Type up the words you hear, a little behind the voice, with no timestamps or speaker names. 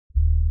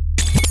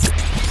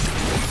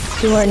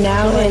You are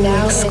now in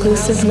an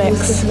exclusive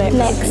mix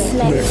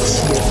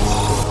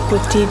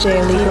with DJ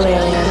Legal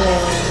Alien.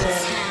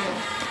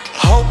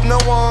 Hope no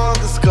one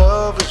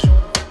discovers you.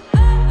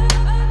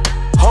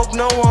 Hope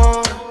no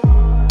one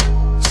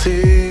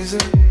sees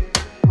it.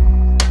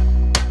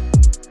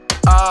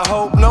 I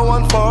hope no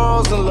one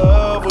falls in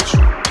love with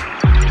you.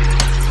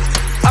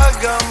 I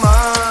got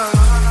my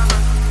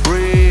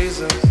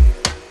reasons.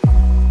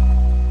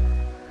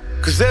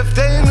 'Cause if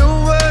they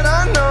knew what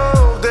I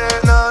know,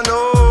 then I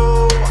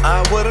know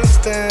I wouldn't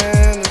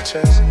stand a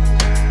chance.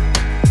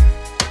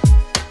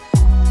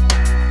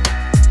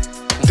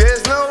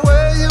 There's no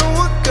way you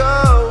would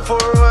go for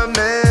a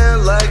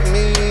man like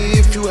me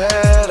if you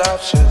had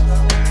options.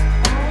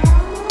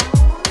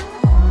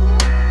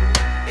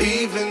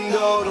 Even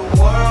though the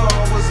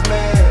world was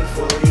meant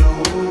for you,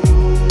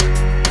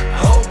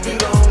 hope you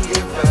don't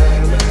get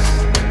famous.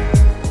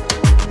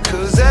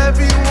 'Cause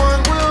everyone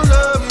will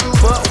love you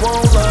but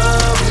won't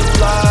love you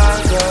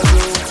like I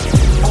do.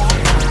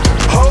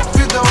 Hope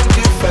you don't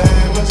get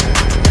famous.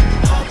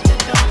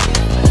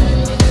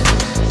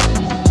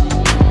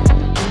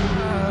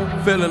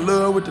 Fell in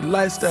love with the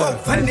lifestyle.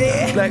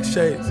 Black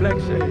shades,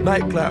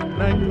 nightclub.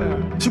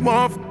 She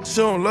want,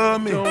 she don't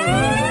love me.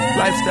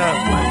 Lifestyle.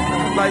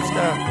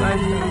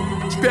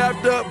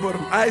 Strapped up, but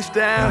I'm iced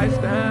down.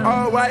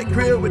 All white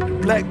crib with the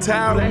black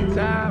towel.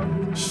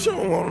 She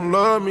don't wanna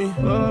love me.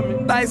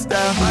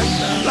 Lifestyle.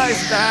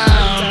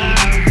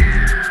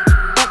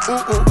 Ooh.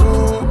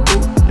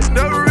 You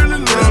never really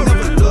love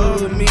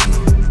me.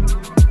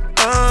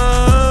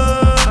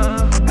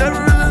 Never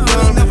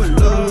really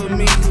love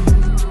me.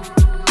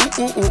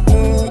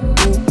 Ooh.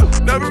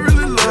 Never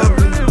really love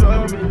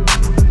me.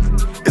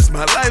 It's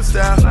my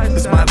lifestyle.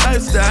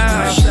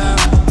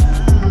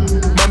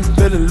 Mama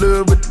fell in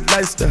love with the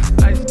lifestyle.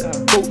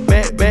 Both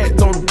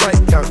bags on the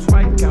white couch.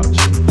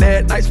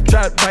 Last night she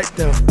tried to bite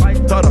down.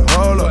 Thought I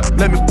hold up,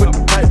 let me put the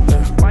pipe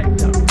down.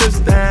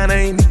 Touchdown, I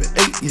ain't even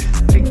ate yet.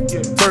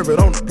 Serve it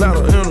on the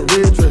platter in a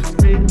red dress.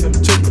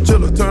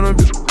 Chiller, turn on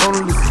the list. All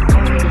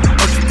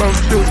she supposed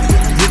to do is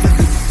hit the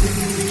list.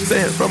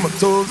 Sand from my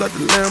toes out the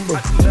Lambo.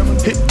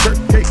 Hit Kirk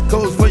cake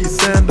codes for your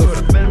sandals.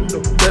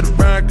 Let a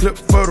brown clip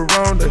for the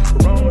wrong day.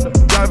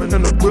 Driving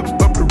in the whip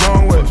up the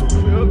wrong way.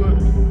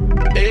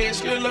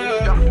 Extra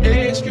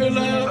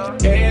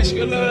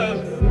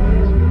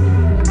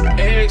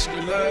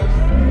love.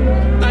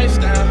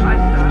 Lifestyle.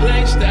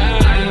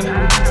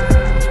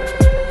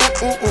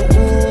 Ooh.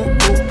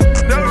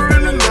 Never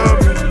really love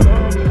me.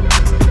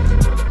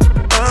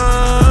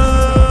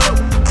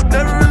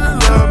 Never really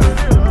love me.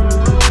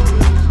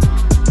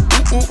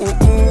 Ooh.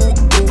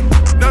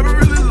 Never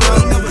really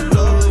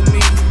love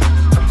me.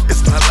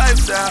 It's my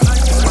lifestyle.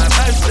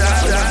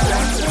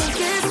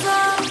 It's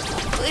all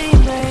we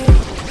made.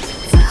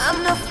 Time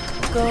to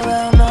go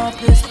around off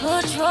this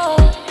patrol.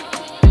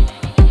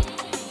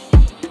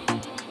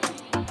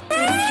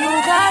 If you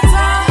got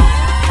time,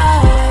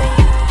 I'll wait.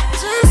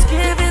 Just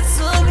give it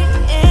to me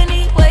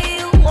any way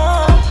you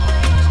want.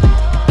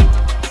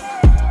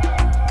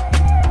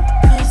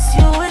 'Cause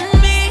you and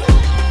me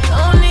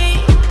don't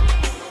need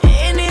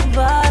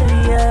anybody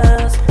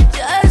else.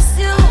 Just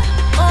you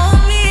on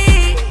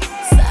me.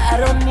 'Cause I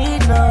don't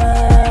need no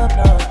help,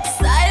 no.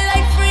 'Cause I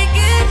like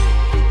freaking.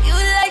 You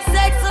like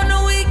sex on the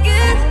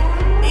weekend.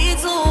 Me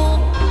too.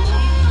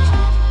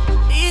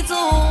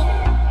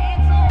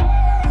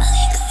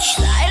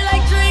 I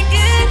like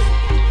drinking.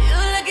 You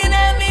looking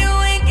at me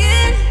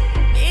winking.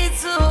 Me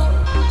too.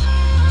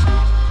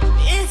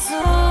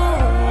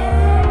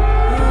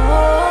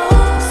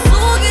 So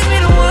give me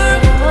the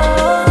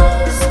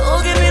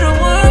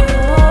work.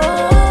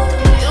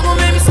 You gon'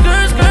 make me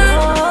skirt.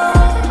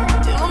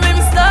 You gon' make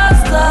me stop.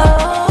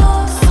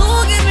 So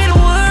give me the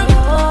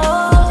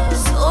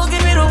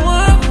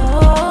work.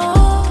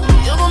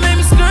 You gon' make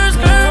me skirt.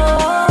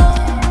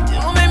 You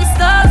gon' make me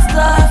stop.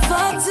 If I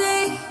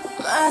take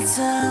my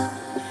time,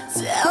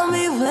 tell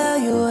me where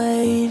you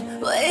wait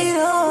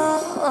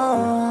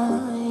on,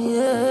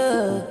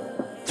 yeah.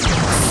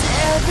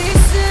 Every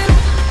sip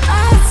I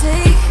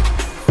take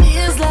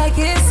feels like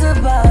it's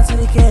about to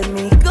get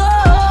me going.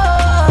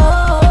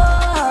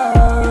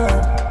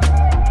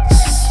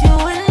 Just you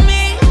and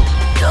me,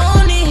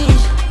 don't need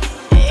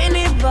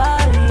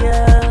anybody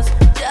else.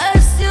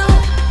 Just you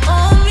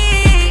on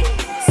me,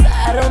 'cause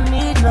I don't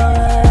need no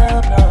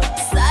help, no.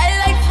 'Cause I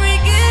like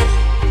freaking.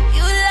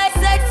 You like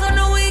sex on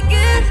the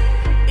weekend.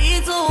 Me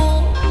too.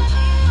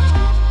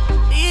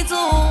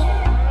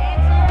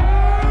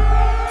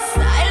 'Cause I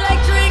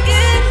like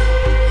drinking.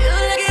 You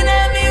looking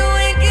at me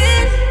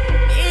winking.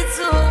 Me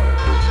too.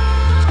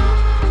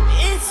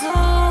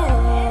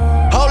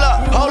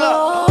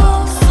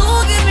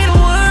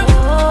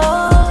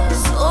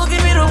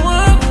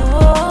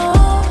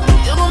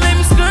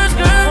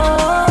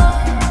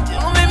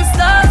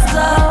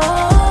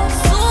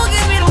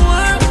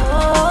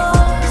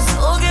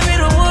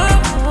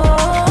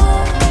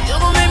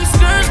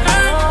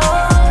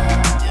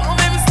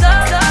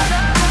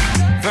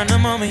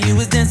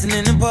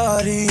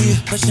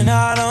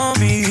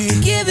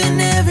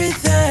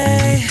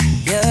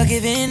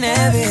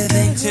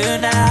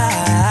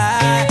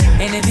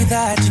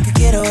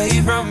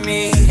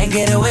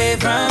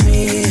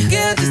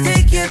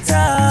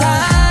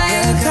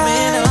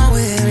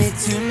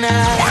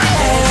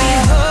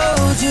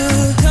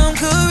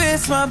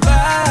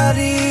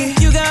 body.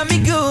 You got me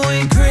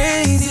going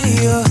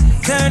crazy.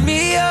 Turn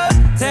me up,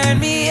 turn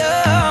me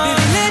up.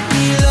 Baby, let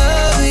me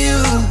love you.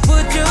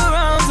 Put your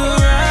arms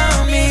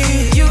around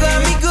me. You got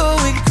me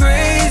going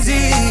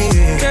crazy.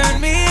 Turn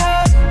me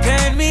up,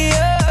 turn me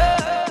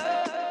up.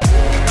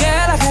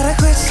 Girl, I got a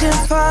question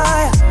for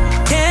you.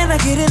 Can I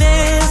get an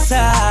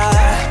answer?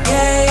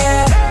 Yeah,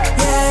 yeah,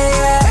 yeah,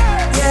 yeah,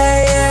 yeah,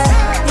 yeah,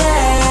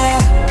 yeah.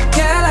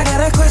 Girl, I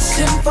got a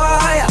question for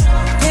you.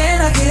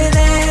 Can I get an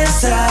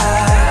answer?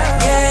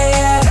 Yeah,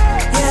 yeah,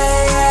 yeah,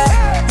 yeah,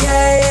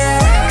 yeah, yeah,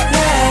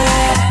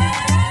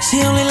 yeah. She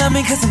only love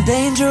me 'cause I'm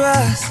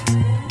dangerous.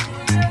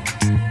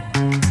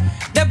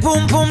 That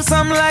boom boom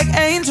sound like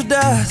angel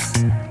dust.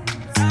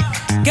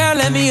 Girl,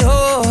 let me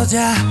hold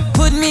ya.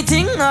 Put me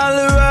ting all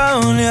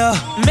around ya.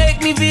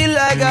 Make me feel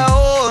like I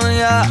own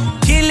ya.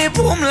 Kill it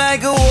boom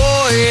like a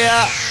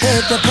warrior.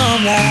 Hit the boom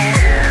like.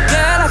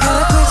 Girl, I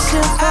got a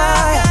question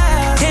for ya.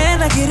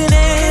 Can I get an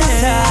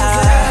answer?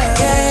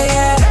 Yeah,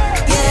 yeah,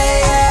 yeah,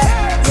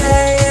 yeah,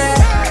 yeah, yeah,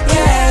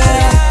 yeah.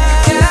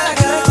 Girl, I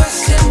got a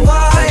question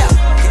for ya.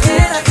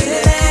 Can I get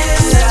an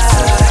answer?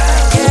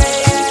 Yeah,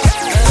 yeah,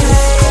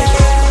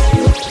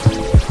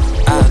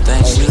 yeah. I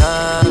think she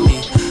love me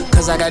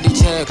 'cause I got the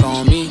check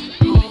on me.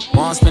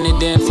 Won't spend it,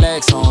 then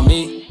flex on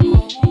me.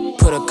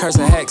 Put a curse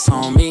of hex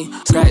on me.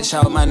 Scratch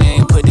out my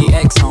name, put the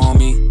X on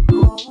me.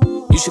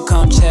 You should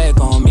come check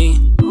on me.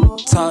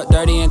 Talk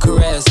dirty and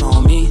caress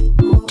on me.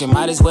 You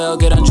might as well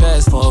get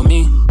undressed for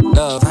me.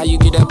 Love, how you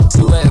get up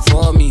too wet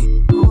for me.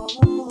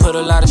 Put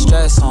a lot of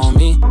stress on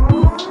me.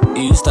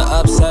 You used to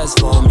obsess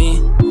for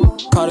me.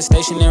 Call the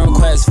station and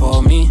request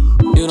for me.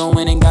 You don't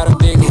win and got a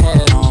big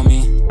head on me.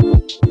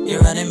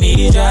 You're running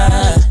me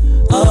dry.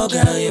 Oh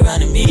girl, you're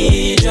running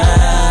me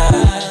dry.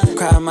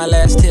 Cried my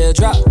last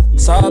teardrop.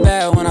 Saw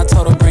bad when I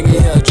told her bring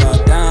it here.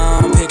 Drop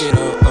down, pick it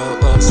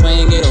up,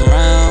 swing it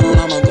around.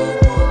 I'ma go.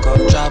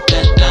 Drop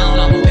that down,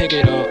 I'ma pick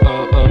it up,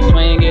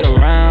 swing it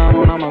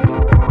around. I'ma go.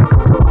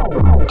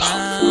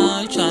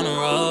 You tryna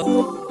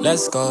roll?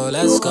 Let's go,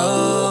 let's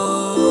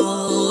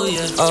go.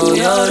 Yeah. Oh,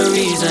 you're the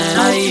reason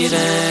I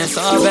even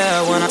saw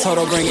bad when I told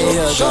her bring it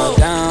here. Drop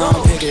down,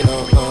 pick it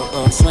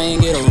up,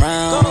 swing it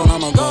around.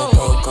 I'ma go.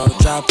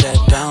 Drop that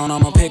down,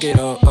 I'ma pick it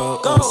up,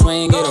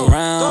 swing it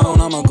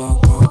around. I'ma go.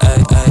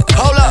 Ay, ay,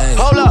 ay,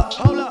 hold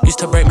up. Used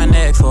to break my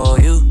neck for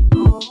you.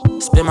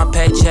 Spend my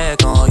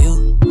paycheck on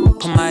you.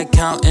 Put my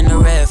account in the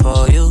red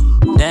for you.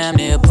 Damn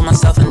near put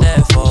myself in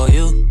debt for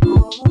you.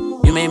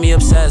 You made me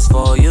obsessed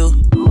for you.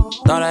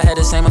 Thought I had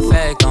the same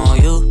effect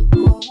on you.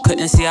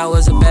 Couldn't see I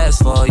was the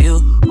best for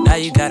you. Now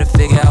you gotta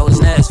figure I was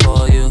next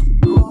for you.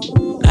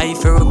 Now you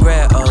feel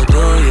regret, oh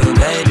do you?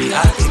 Baby,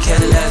 I could care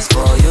less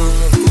for you.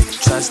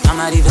 Trust, I'm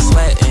not even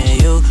sweating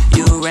you.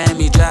 You ran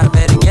me dry,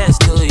 better guess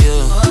to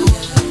you.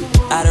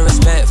 Out of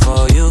respect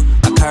for you,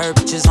 I curb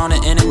bitches on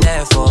the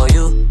internet for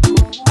you.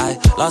 I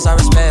lost our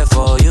respect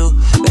for you.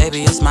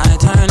 Baby, it's my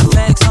turn to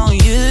flex on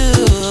you.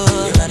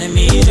 You're running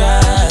me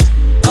dry.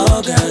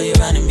 Oh girl, you're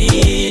running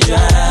me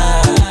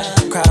dry.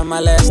 Cried my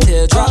last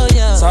teardrop. Oh,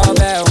 yeah. Saw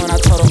bad when I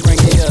told her bring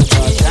it here.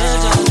 Drop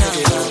down, pick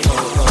it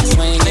up,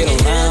 swing it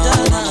around.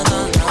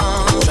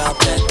 Drop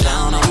that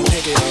down, I'ma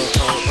pick it up,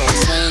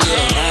 swing it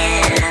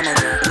around. I'ma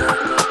go.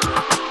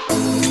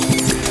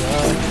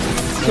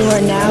 You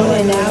are now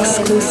in an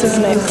exclusive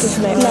mix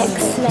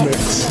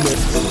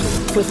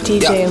with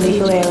DJ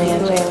Legal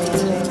Alien.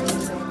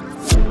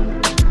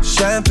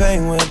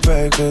 Champagne with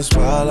breakfast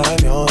while I'm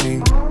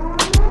yawning.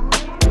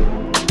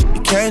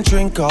 You can't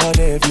drink all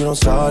day if you don't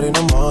start in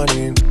the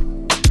morning.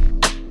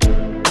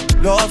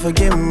 Lord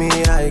forgive me,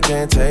 I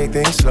can't take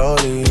things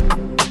slowly.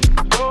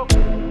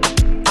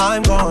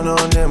 I'm going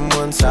on them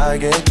once I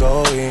get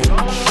going.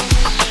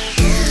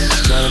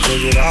 Tryna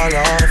take it all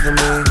off of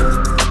me.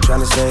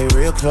 Tryna stay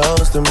real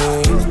close to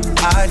me.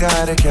 I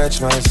gotta catch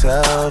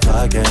myself,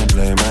 I can't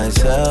blame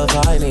myself.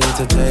 I need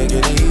to take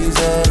it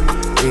easy,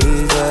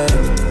 easy,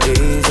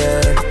 easy,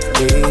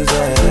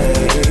 easy,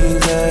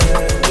 easy,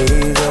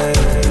 easy,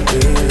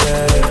 easy.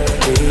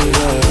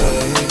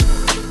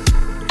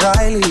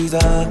 Riley's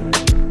up,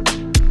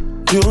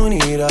 you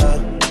need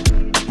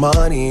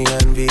money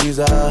and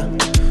visa,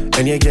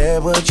 and you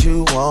get what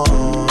you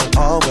want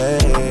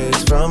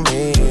always from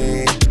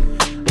me.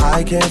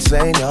 I can't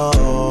say no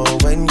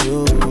when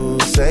you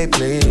say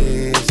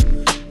please.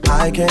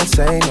 I can't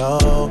say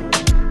no.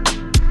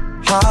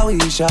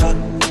 Howisha,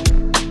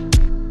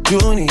 you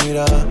need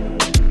a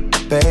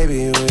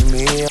baby with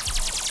me,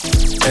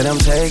 and I'm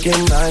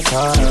taking my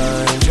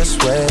time.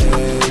 Just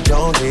wait,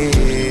 don't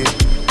leave.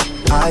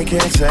 I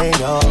can't say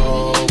no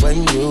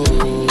when you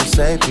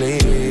say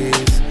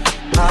please.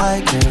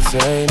 I can't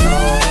say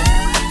no.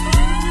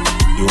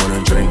 You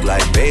wanna drink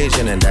like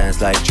Beijing and dance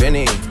like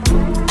Trini?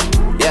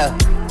 Yeah.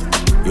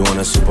 You want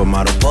a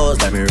supermodel pose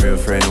like me real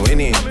friend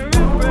Winnie?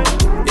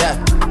 Yeah.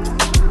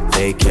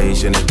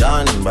 Vacation is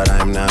done, but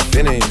I'm not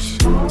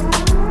finished.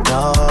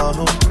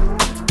 No.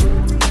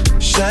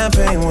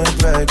 Champagne with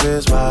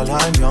breakfast while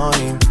I'm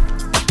yawning.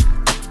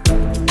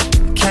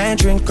 Can't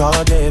drink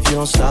all day if you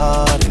don't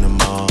start in the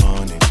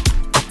morning.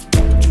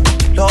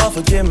 Lord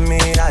forgive me,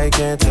 I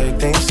can't take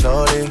things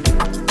slowly.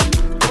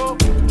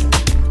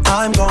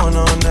 I'm going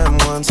on them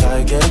once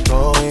I get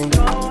going.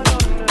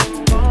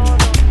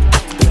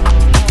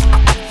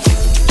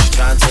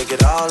 Trying to take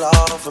it all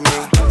off of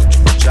me,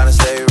 trying to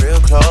stay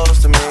real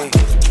close to me.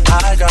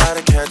 I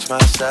gotta catch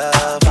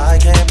myself, I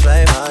can't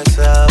blame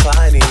myself.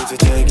 I need to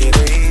take it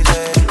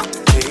easy,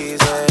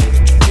 easy,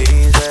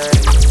 easy,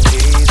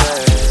 easy,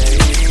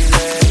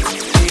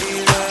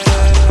 easy.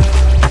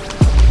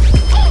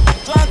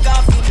 Drunk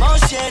off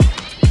emotion,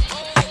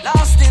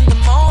 lost in the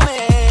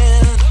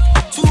moment.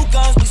 Two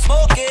guns we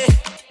smoking,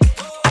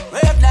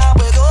 rap now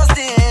we're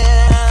ghosting.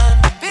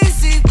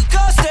 BC the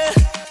coaster,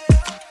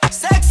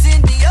 sex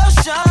in the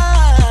ocean.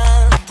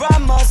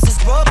 Promise is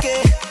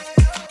broken,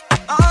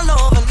 all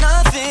over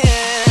nothing,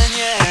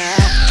 yeah.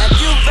 Have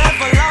you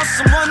ever lost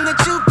someone that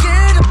you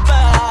cared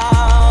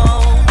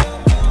about?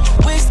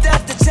 Wish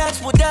that the chance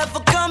would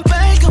ever come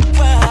back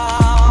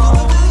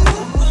around.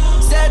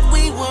 Said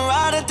we were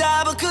out of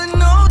time, but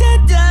couldn't hold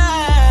it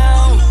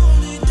down.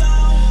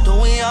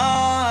 Don't we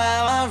all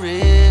have our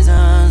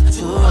reasons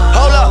to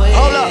Hold up,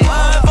 hold up.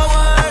 Word for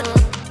word,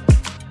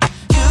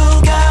 you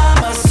got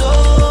my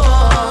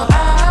soul.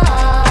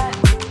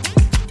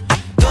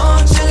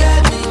 Don't you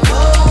let me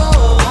go.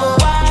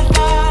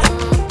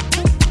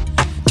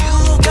 You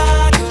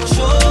got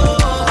control.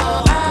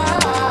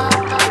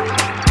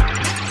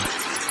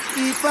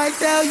 If I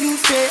tell you,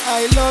 say I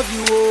love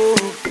you, oh.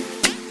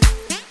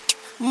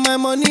 My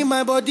money,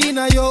 my body,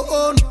 now your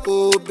own,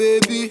 oh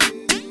baby.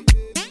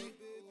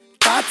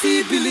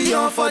 30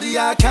 billion for the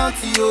account,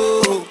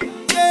 yo.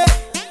 Yeah.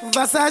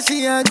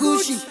 Versace and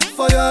Gucci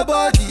for your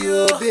body,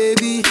 oh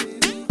baby.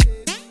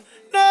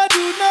 No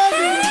do,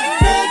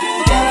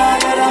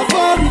 gotta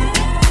for me.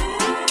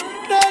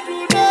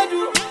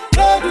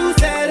 No do,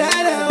 say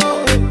that,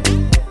 oh.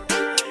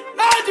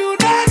 No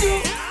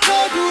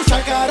do,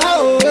 shakara,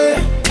 oh.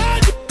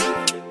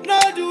 No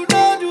do,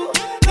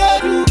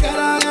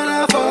 gotta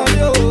for me,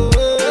 oh.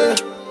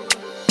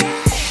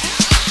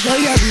 Girl,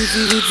 you're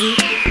beautiful,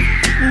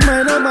 my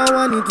number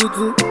one in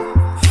tutu.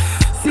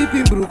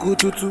 Sipping bruku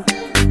tutu.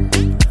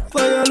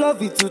 For your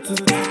love it tutu.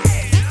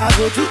 I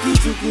go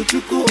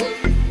chuku.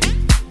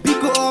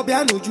 Biko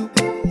obianuju.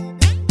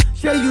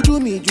 Sure you do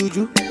me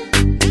juju.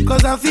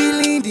 Cause I'm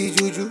feeling the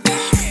juju.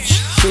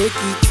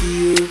 Shake it to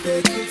you.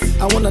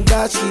 I wanna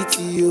dash it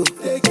to you.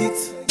 Take it.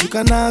 You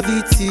can have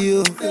it to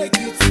you. Take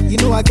it. You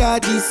know I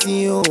got this in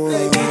you.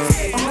 Take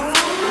it.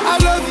 I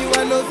love you.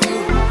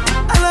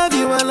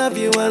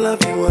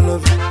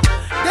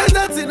 There's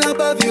nothing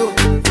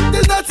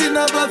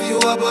above you.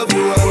 Above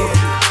you.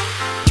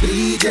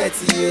 Bridget,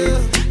 you.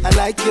 I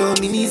like your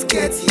mini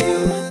skirt,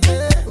 you.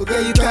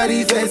 Okay, you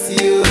carry fancy,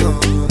 you.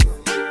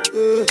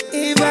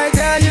 If I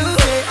tell you,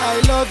 say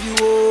I love you,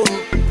 oh.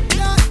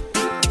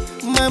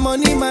 My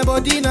money, my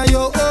body, now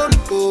your own,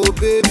 oh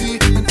baby.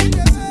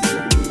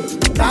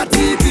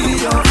 30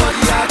 billion for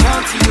the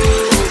account, you.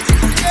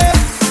 Yeah,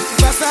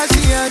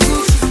 Versace and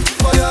Gucci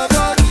for your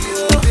body,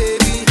 oh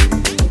baby.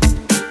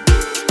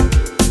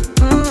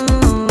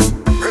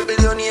 Rebel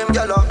your name,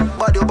 gyal,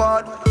 bad your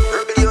bad.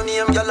 Rebel your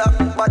name, gyal,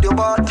 bad your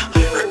bad.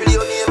 Rebel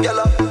your name, gyal,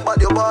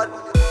 bad your bad.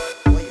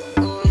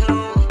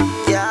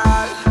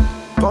 Gyal,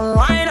 come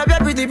wind up your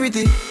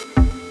pretty.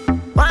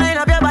 Wind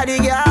up your body,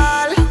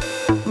 gyal.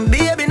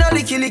 Baby, no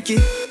licky.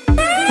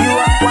 You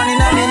are one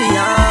in a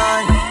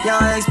million.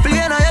 Can't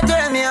explain how you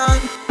turn me on.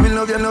 Me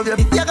love you.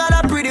 You got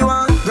a pretty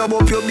one. Grab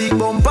up your big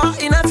bumper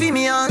in a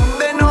female.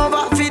 Bend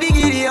over for the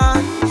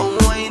Gideon. Come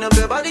wind up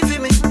your body for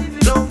me.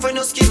 Don't find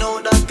no skin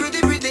out that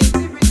pretty.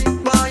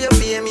 Boy, you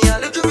pay me a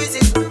little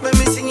visit. When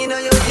me singing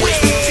on your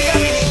ears,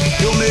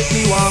 you make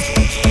me warm.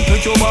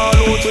 Make your ball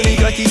out when the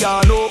cocky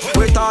all up.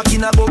 We're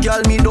talking about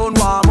girl, me don't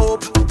warm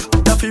up.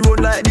 That fi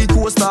run like the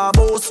coaster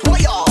boss.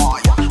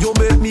 You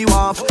make me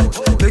warm.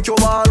 Make your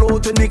ball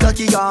out when the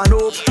cocky all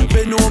up.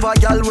 Bend over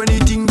girl when the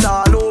things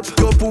all up.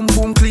 Your pum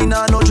clean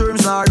and no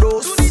germs nor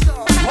dust.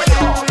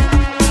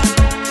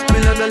 Me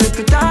love your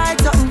little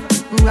tight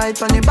something.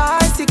 Ride on the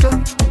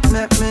bicycle.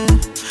 Make me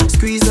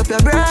squeeze up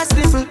your breast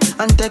nipple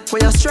and take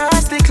away your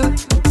stress nickel.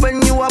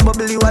 When you a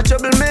bubble, you a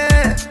trouble me.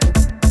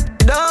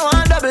 Don't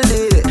want double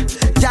D.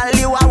 Girl,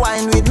 you a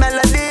wine with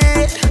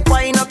melody.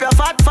 Wine up your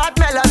fat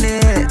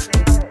melody.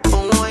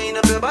 Wine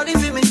up your body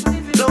for me.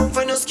 Don't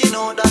find no skin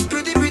out that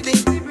pretty.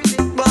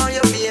 Boy,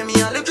 you pay me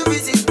a little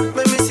visit.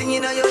 When me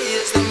singing on your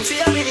ears, them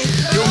feel me.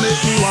 You make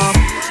me warm.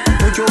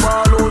 Make your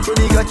ball out when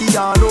the cocky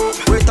all up.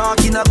 We're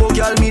talking about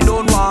girl, me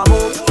don't warm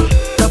up.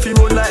 That fi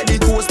run like the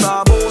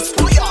coaster boss.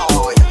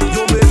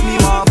 You make me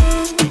warm.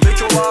 Make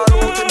your ball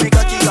out when the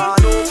cocky all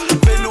up.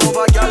 Bend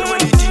over girl when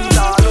the things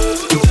all up.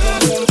 Your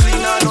pum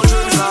clean and no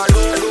germs all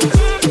up.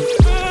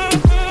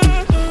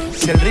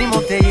 Si el ritmo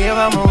te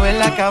lleva a mover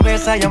la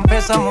cabeza, ya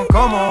empezamos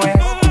como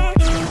es.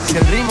 Si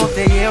el ritmo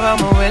te lleva a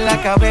mover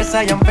la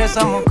cabeza, ya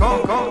empezamos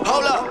como.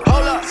 Hold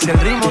up. Si el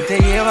ritmo te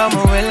lleva a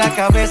mover la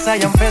cabeza,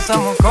 ya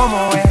empezamos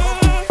como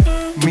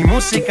es. Mi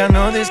música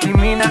no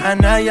discrimina a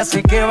nadie,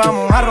 así que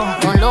vamos a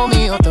romper. Con lo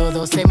mío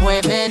todos se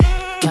mueven.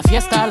 La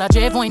fiesta la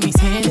llevo en mis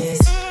genes.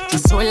 Yo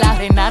soy la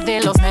reina arena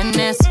de los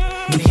nenes.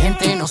 Mi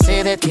gente no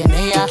se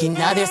detiene, aquí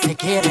nadie se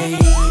quiere ir.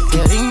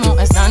 El ritmo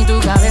está en tu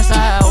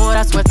cabeza,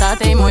 ahora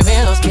suéltate y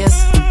mueve los pies.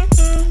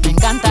 Me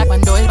encanta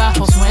cuando el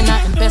bajo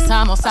suena,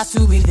 empezamos a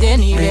subir de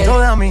nivel.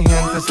 Toda mi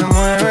gente se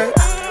mueve.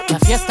 La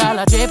fiesta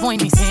la llevo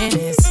en mis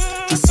genes.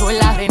 Yo soy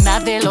la reina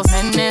de los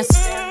nenes.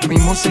 Mi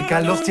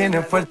música los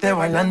tiene fuerte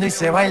bailando y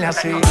se baila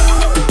así.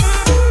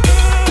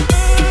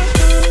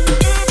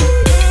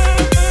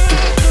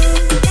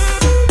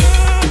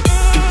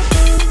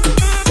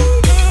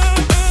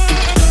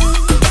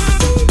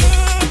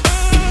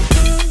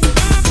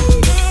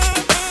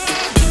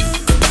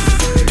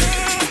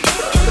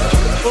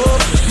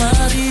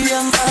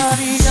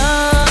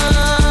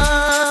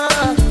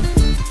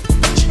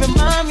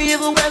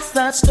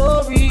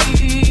 Story.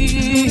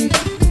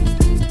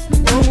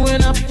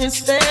 Growing up in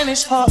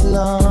Spanish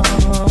Harlem,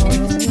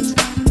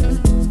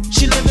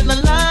 she living a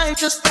life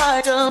just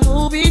like a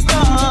movie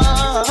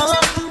star.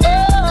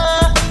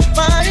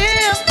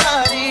 Maria,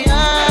 Maria,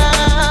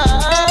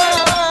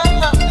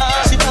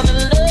 she fell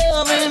in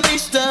love and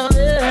reached out to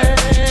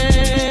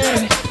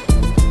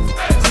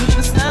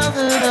the sound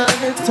of the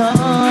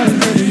guitar.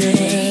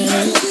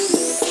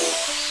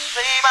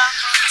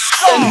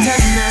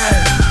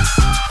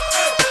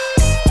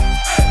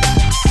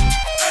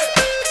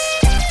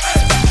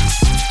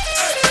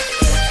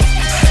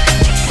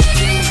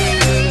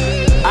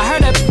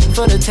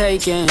 For the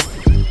taking,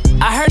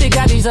 I heard it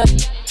got these up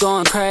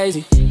going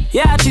crazy.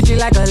 Yeah, I treat you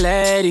like a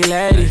lady,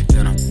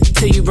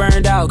 till you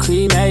burned out,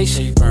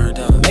 cremation.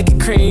 Make it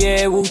cream,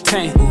 yeah,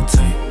 Wu-Tang.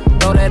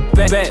 Throw that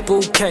back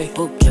bouquet.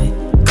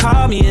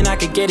 Call me and I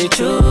could get it,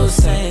 you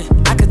say.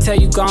 I could tell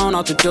you gone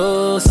off the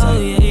door.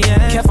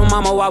 Careful,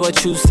 mama, why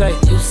what you say?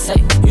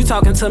 You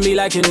talking to me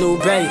like your new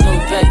babe.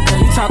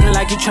 You talking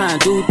like you trying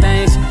to do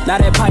things. Now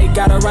that pipe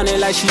gotta run it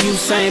like she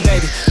Usain,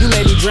 baby. You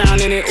made me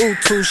drown in it, ooh,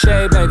 touche,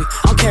 baby.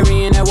 I'm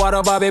carrying that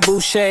water, Bobby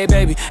Boucher,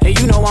 baby. And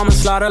you know I'ma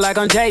slaughter like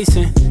I'm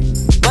Jason.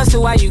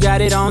 Busted, why you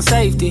got it on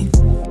safety?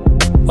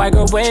 White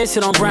girl wear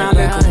shit on brown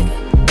liquor.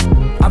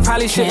 I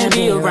probably shouldn't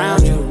be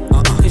around you.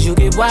 Cause you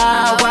get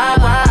wild.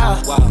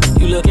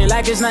 You looking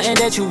like it's nothing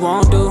that you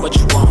won't do. What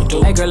you won't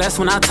do? Hey girl, that's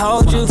when I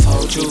told you.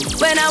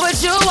 When I'm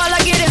with you, all I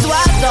get is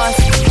wild thoughts.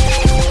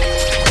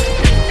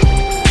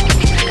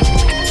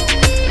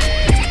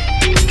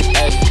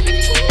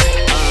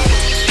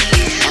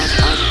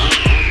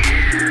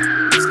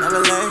 It's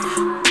never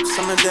late,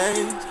 summer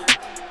days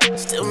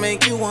still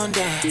make you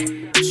wonder.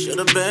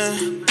 Should've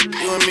been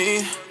you and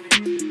me,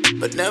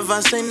 but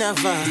never say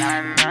never.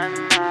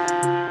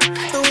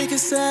 So we can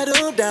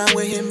settle down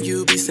with him,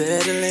 you be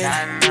settling.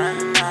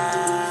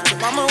 So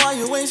mama, why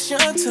you waste your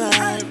time?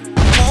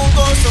 I won't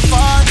go so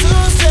far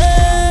to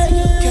say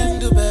you can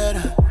do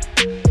better.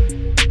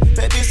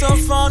 Baby, so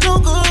far no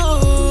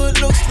good,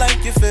 looks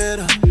like you fed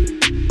up.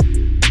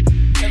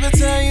 Every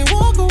time you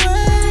walk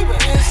away,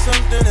 but it's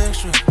something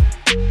extra.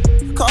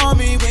 Call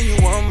me when you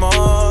want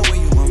more, when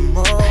you want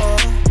more.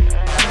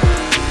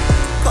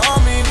 Call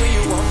me when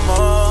you want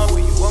more,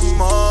 when you want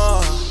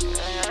more.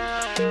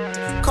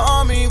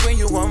 Call me when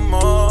you want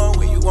more,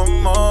 when you want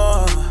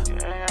more.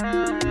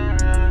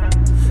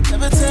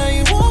 Every time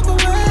you walk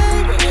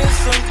away, but it's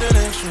something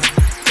extra.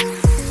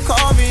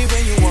 Call me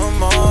when you want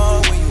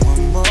more, when you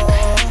want more.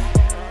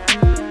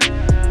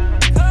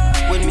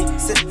 When me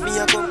set me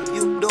a come,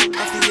 you don't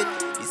have to yet.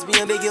 It's me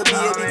a beg your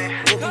baby,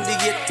 open the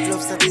gate.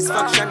 Love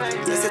satisfaction,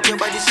 you set your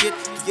body shit.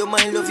 Your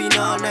mind loving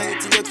all night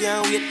till you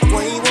can't wait.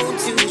 Why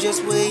won't you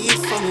just wait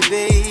for me,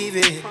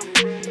 baby?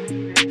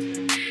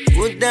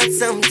 Put that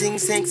something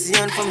sexy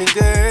on for me,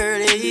 girl,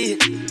 yeah.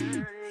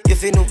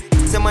 If you know,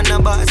 some man a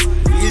boss,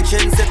 real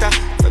trendsetter.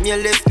 From your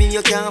left me,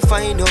 you can't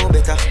find no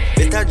better.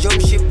 Better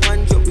jump ship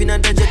and jump in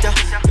and jetta.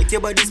 Make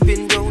your body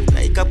spin round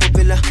like a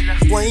propeller.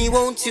 Why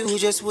won't you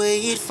just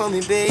wait for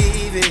me,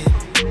 baby?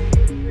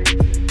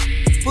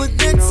 Put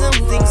that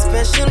something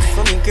special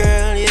for me,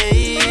 girl,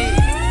 yeah.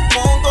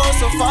 Won't go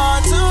so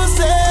far to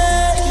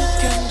say you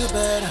can do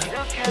better.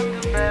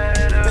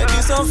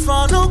 Baby, so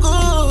far no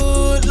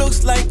good,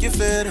 looks like you're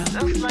fed up.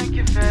 Every time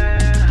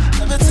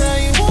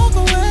you walk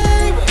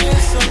away, but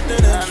it's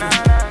something extra.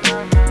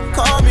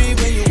 Call me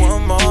when you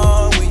want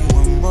more, when you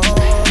want more.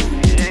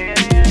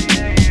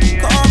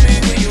 Call me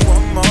when you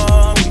want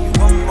more, when you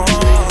want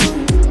more.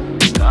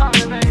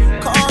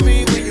 Call me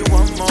when you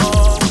want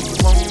more, when you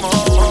want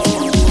more.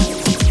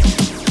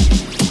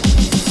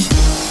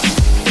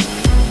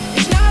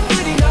 It's not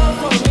good enough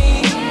for me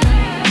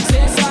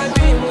since I've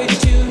been with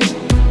you.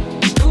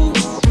 Ooh.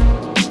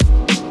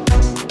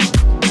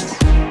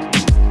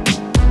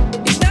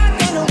 It's not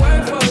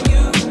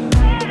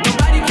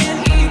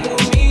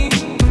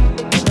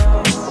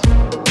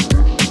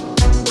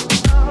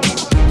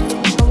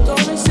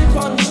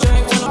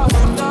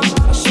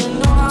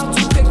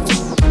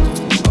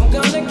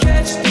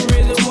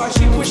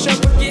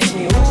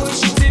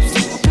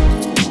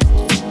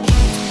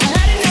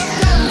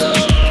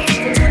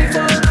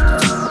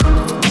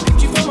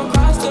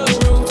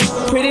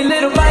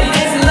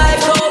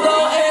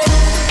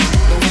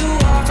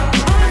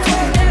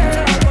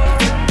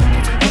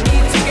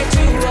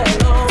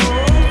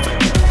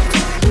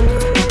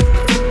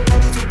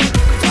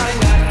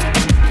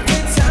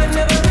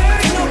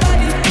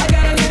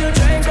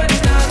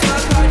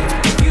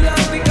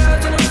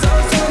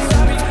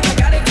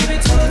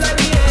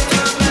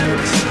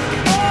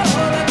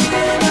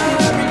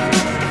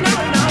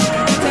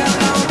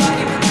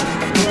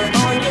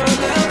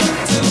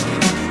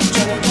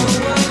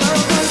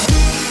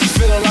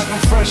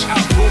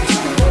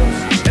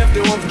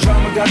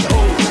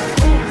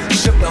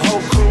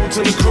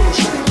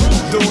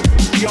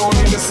you don't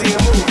even see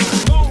him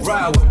move.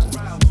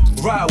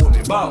 Ride with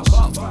me, boss.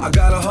 I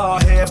got a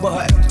hard head,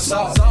 but her ass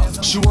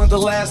soft. She want the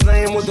last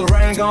name with the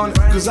ring on it.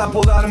 Cause I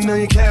pulled out $1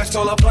 million cash,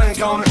 told her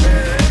plank on it. You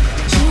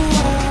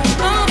are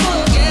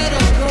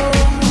unforgettable.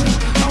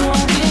 I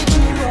won't get you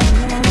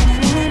alone.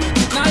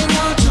 Now you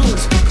want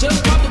juice,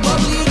 just pop the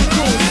bubbly in the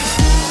cool.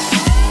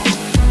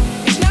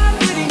 It's not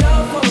good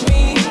enough for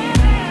me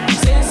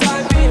since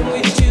I've been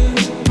with you.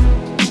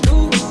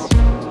 Ooh.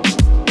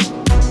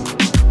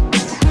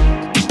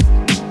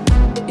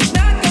 It's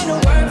not gonna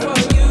work for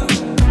you.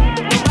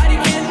 Nobody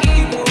can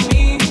equal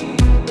me.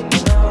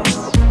 No.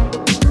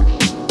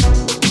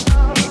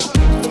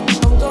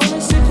 I'm gonna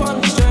sip on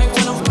the strength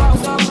when I'm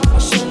fouled up. I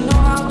should know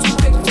how to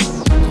pick them.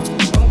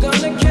 I'm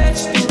gonna catch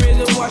the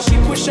rhythm while she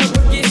push up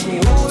against me.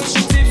 Ooh, is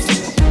she tipsy?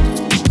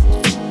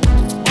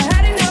 I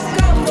had enough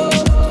combo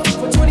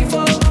for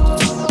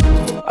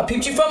 24. I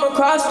peeped you from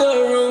across the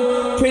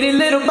room. Pretty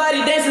little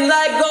body dancing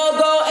like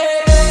go-go,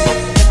 eh.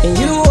 And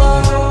you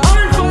are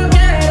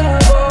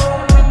unforgettable.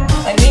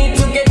 I need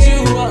to get you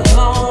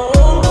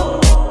alone.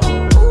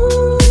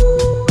 Ooh,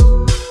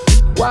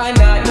 why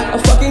not? A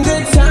fucking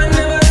good time,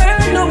 never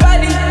hurt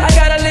nobody. I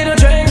got a little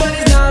drink, but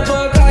it's not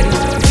Bacardi.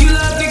 If you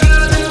love the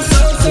girl, then I'm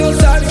so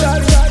sorry.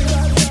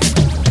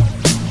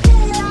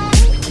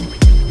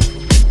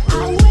 I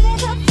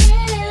wake up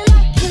feeling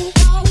like you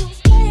always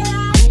stay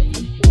right.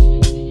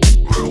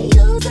 I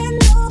used to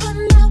know, but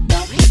now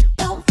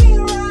don't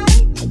feel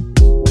right.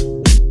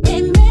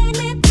 It made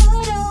me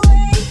put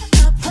away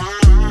my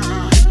pride.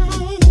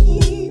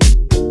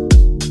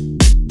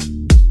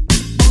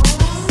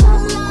 So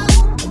long,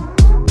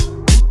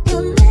 you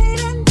made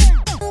it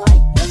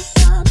like the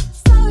sun.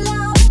 So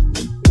long,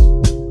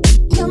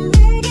 you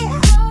make it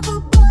hard for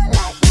boy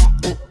like that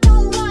to go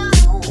wrong.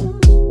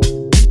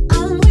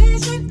 I'm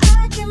wishing I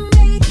can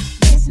make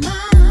this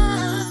mine.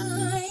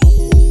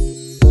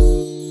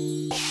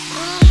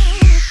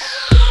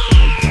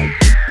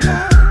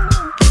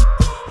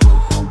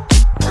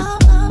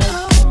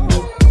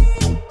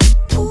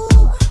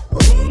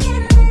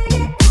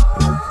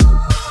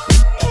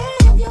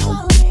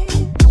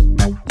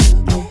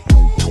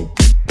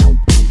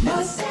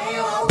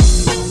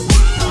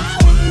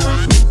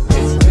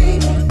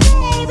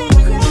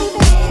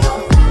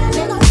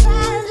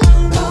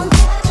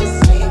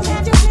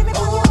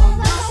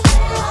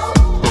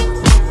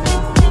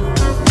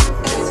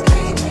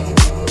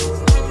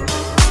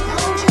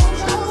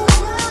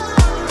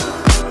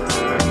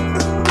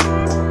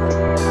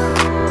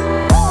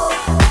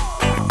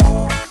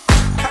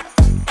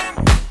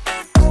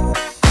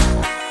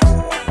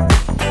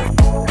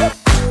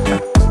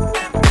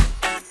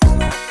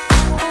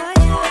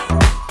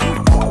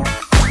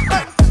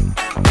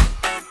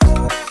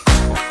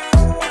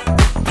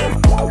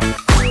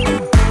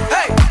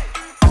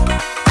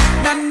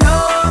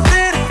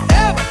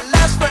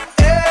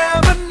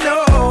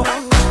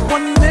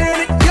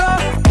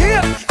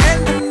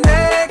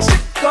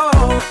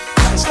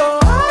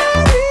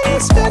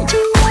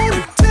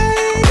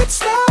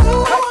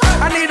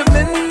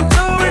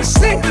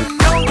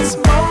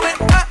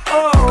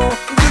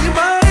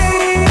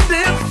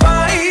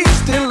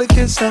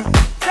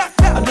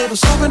 A little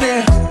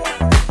souvenir.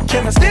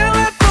 Can I steal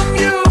it from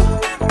you?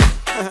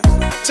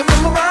 To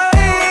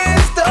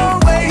memorize the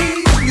way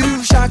you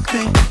shock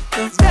me,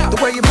 the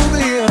way you move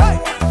it here.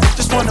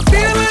 Just wanna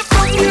feel it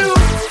from you.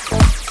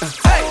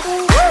 Hey,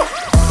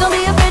 Don't be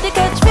afraid to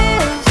catch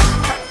feels.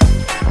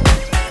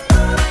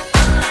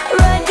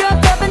 Ride your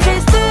cup and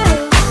chase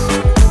thrills.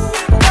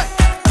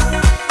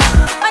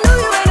 I know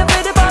you ain't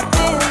afraid to pop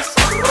pills.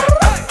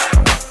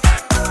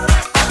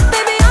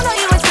 Baby, I know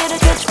you ain't scared to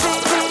catch feels.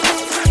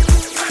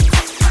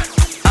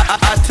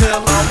 I tell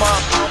my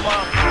mom,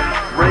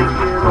 break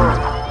it up,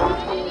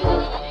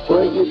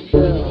 break it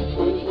down,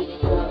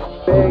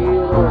 bag it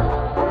up,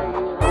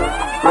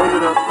 break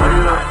it up, break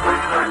it up,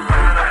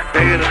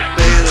 bag it up,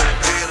 bag it up,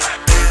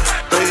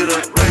 break it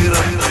up, break it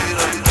up,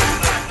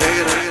 bag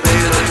it up,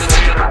 bag it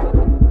up.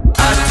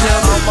 I tell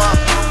my mom,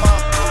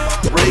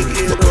 break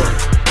it up,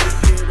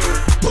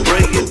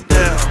 break it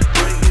down,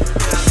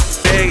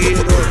 bag it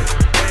up,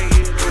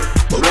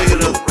 break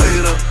it up, break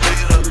it up, bag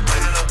it up,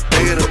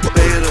 bag it up. Break it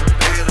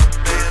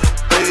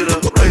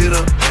up, break it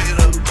up, break it up,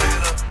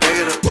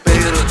 break it up, break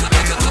it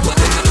up.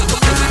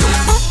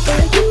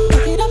 After you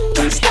rock it up,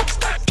 don't stop,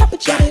 drop it,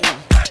 drop it,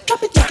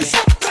 drop it, drop it,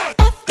 stop.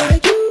 After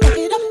you rock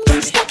it up,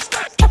 don't stop,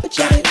 drop it,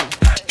 drop it,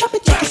 drop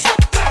it, drop it, stop.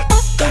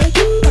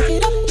 After you rock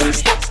it up, don't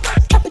stop,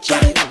 drop it,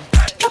 drop it,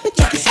 drop it,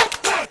 drop it, stop.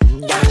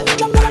 Drop it,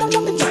 drop it, drop it, drop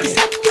it,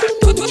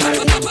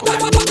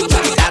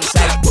 stop. Shout to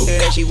say the nigga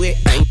that she with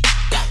ain't.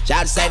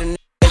 Shout to say the nigga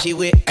that she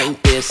with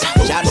ain't this.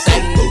 Shout to say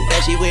the nigga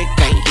that she with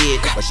can't hit.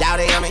 But shout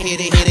it, I'ma hit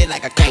it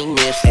like I can't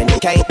miss. And you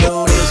can't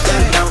do this,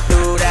 just don't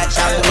do that.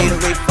 Shout it, need a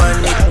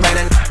refund, need to bring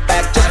that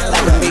back. Just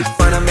like a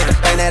refund, I'm gonna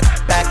bring that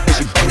back. And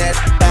she bring that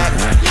back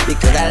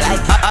because I like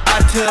it.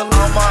 I tell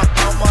my mama,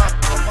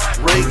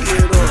 break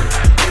it up,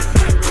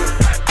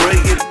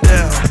 break it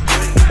down,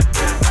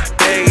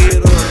 bag it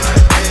up,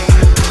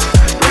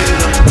 break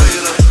it up, break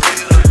it up, break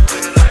it up,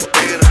 break it up,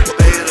 break it up,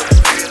 break it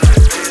up,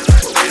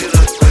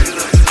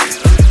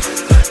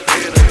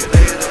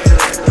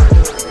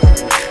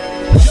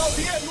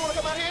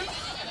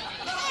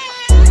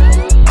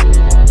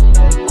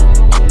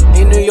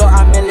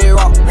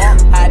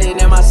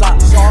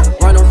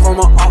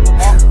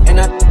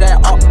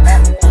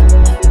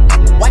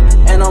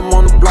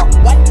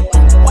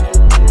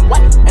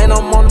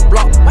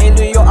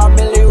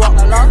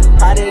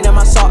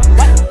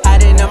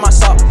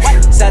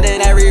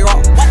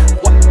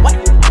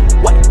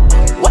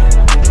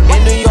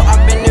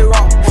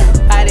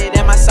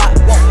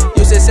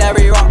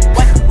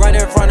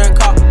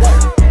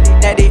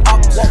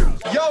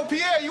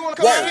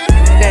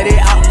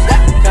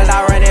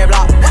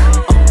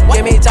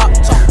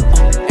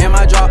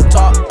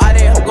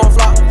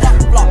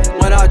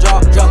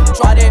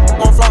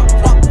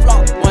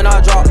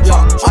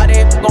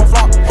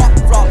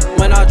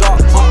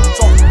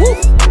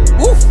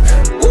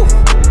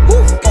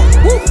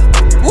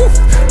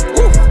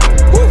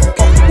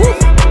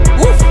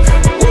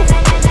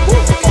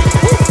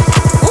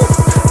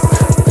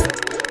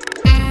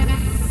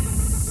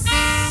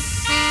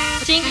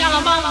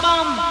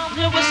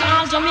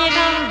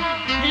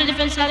 Jamaican, in a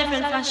different style,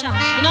 different fashion,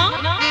 you know?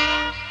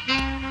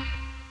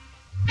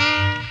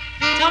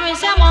 Tell me,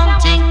 say one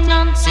thing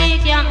Nancy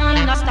can't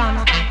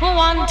understand.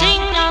 One thing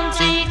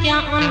Nancy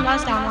can't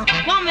understand.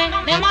 What make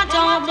them a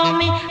talk about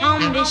me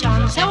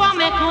ambition? Say what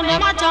make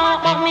them a talk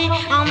about me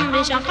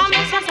ambition? Come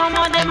and say some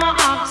of them a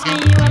ask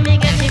me where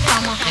me get it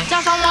from. Say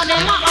some of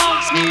them a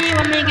ask me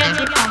where me get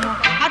it from.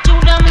 I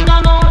told them no,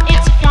 no,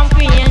 it's from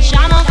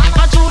creation.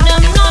 I told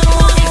them no,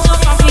 no, it's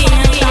from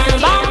creation.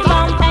 Bam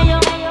bam, hey yo,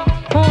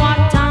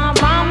 what a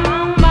bam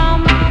bam,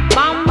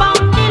 bam bam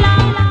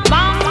dilang,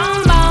 bam bam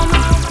bam,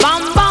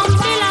 bam bam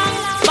dilang,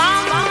 bam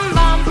bam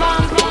bam bam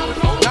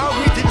bam. Now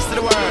greetings to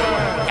the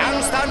world.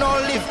 Youngster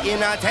don't live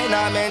in a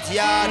tenement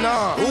yard,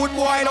 no. Good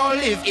boy don't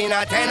live in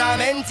a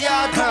tenement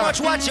yard.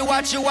 Too much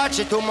watch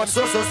it, too much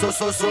so.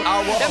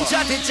 Them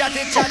chatty.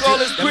 All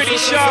this pretty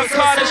Sean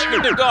Carter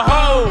shit, nigga,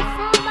 ho.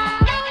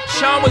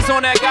 Sean was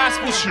on that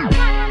gospel shit.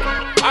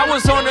 I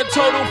was on the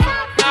total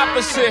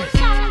opposite.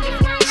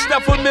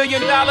 Stuff $1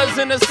 million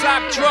in a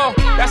sock drawer.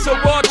 That's a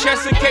war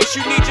chest in case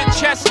you need your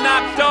chest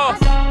knocked off.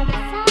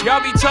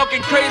 Y'all be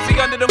talking crazy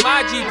under them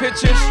IG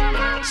pictures.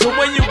 So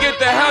when you get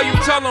the hell, you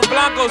tell them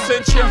Blanco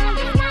sent you.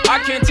 I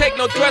can't take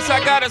no threats,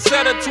 I got a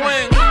set of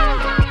twins.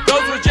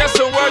 Those were just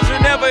some words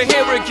you'll never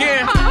hear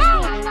again.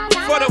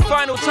 For the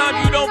final time,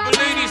 you don't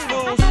believe these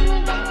fools.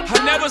 I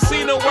never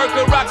seen a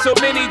worker rock so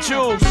many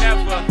jewels.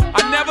 Never.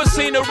 I never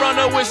seen a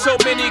runner with so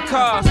many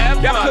cars.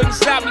 Y'all couldn't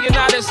stop me, you're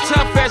not as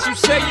tough as you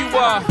say you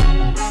are.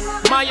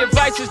 My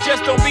advice is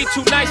just don't be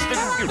too nice to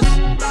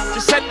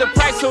just set the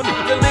price so you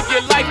can live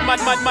your life, my.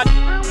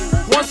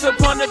 Once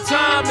upon a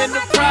time in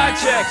the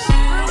projects,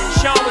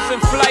 Sean was in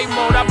flight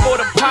mode, I bought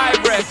a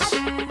Pyrex.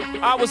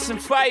 I was in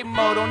fight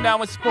mode, oh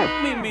now it's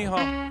me, huh?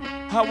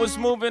 I was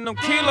moving them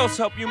kilos,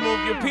 help you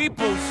move your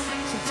peoples.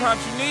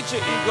 Sometimes you need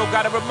your ego,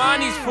 gotta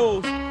remind these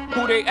fools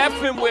who they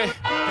effing with.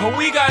 But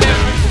we got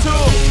effing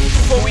too.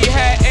 Before we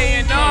had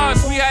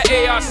A&Rs, we had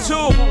ARs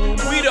too.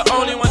 We the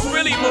only ones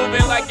really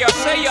moving like y'all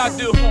say y'all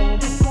do.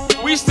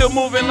 We still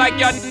moving like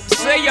y'all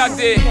say y'all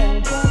did.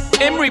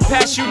 Emery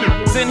passed you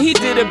and he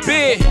did a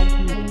bid.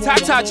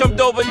 Tata jumped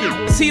over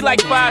he like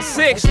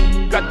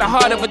 5'6". Got the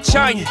heart of a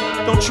giant,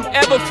 don't you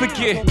ever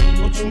forget.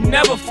 Don't you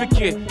never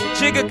forget.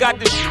 Jigga got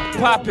this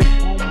poppin'.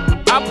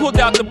 I pulled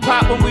out the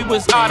pot when we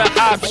was out of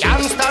options.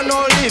 Youngster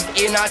no live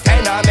in a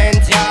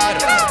tenement yard.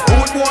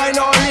 Good boy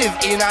no live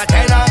in a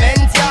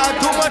tenement yard.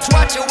 Too much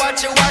watch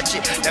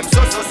it. Them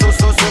so.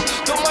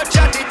 Too much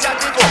chatty.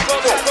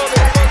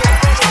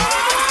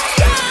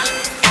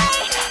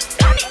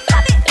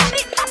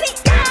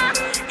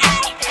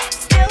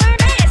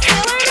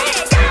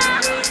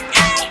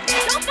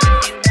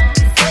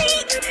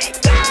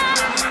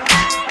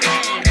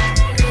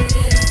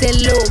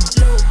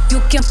 You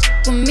can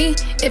f with me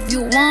if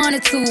you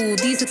wanted to.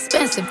 These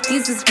expensive,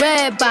 these is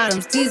red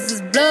bottoms, these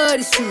is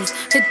bloody shoes.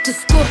 Hit the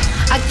school,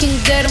 I can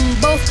get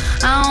them both.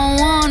 I don't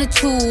wanna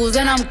choose,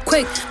 and I'm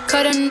quick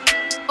cutting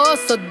off,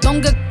 so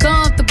don't get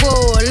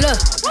comfortable. Look,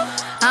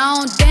 I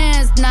don't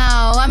dance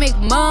now, I make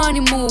money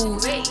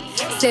move.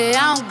 Say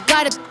I don't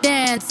gotta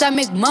dance, I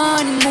make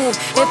money move.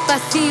 If I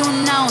see you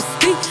now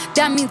speak,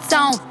 that means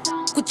I don't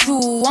with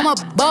you. I'm a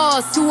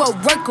boss, you a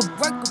worker.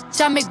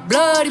 I make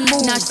bloody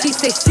moves. Now she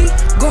say she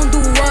gon' do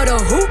what or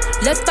who?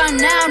 Let's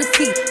find out and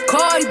see.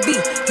 Cardi B,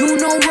 you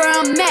know where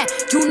I'm at,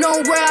 you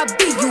know where I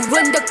be. You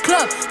in the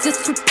club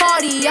just to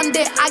party. I'm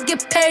there, I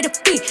get paid a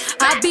fee.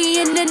 I be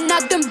in and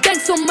out them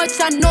banks so much,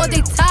 I know they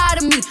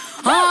tired of me.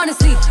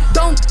 Honestly,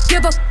 don't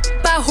give a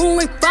about who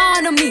ain't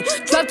fond of me.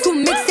 Dropped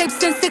 2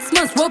 mixtapes in 6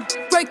 months, we're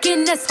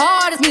breaking as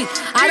hard as me.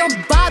 I don't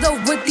bother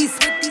with these,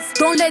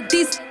 don't let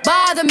these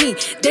bother me.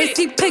 They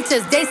see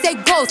pictures, they say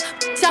ghosts,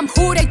 I'm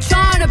who they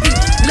tryna be.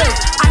 Look,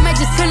 I might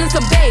just chill in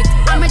some babe,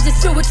 I might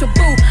just chill with your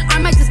boo, I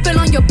might just spill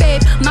on your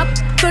babe. My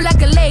feel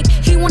like a lake,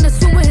 he wanna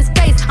swim with his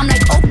face. I'm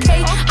like,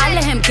 okay, I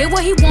let him get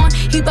what he want.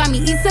 He buy me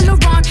East Saint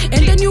Laurent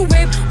and the new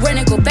whip. When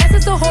it go fast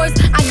as a horse,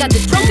 I got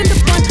the trunk in the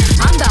front.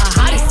 I'm the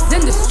hottest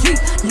in the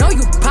street, know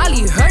you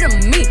probably heard of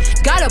me.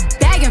 Got a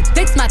bag and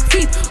fix my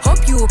teeth,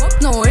 hope you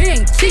know it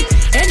ain't cheap.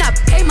 And I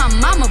pay my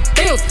mama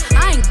bills,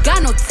 I ain't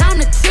got no time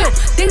to chill.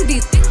 Think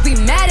these things be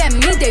mad at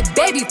me, they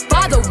baby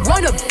father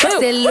wanna bill.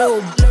 Say low,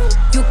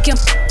 you can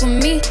f with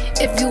me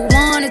if you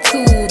wanted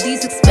to.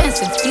 These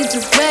expensive, these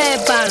is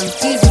red bottoms,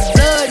 these is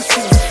bloody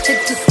shoes. Hit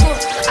the school,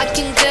 I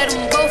can get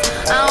them both,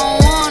 I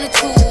don't wanna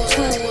choose.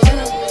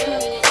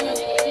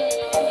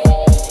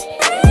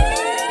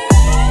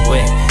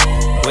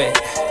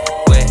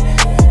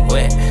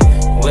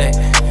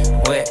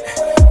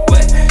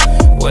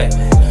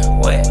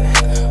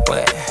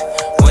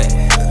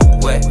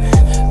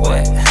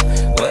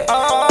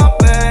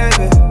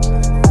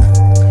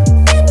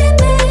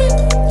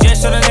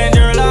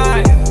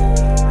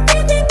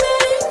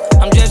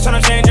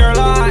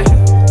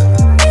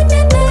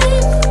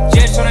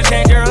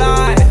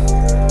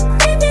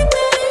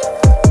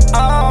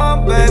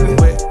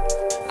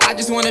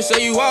 Show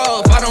you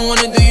off, I don't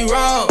wanna do you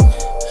wrong.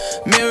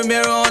 Mirror,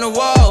 mirror on the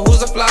wall, who's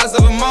the flies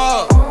of them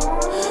all?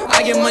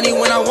 I get money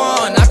when I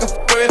want, I can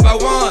f her if I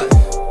want.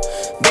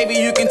 Baby,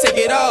 baby, you can take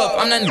it off.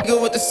 I'm that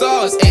nigga with the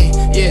sauce, ayy,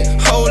 yeah.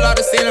 Whole lot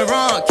of Saint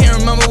Laurent, can't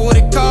remember what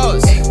it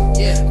costs, ayy,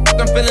 yeah.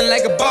 I'm feeling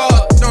like a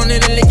boss, don't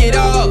need to lick it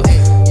off,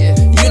 ayy, yeah.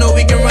 You know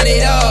we can run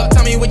it up,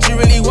 tell me what you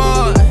really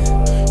want.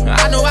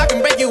 I know I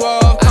can break you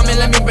off, come and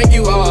let me break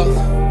you off.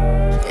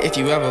 If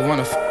you ever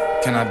wanna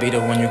can I be the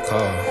one you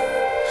call?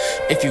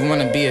 If you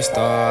wanna be a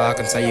star, I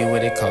can tell you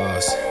what it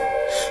costs.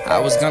 I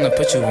was gonna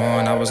put you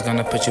on, I was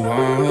gonna put you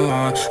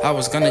on. I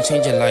was gonna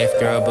change your life,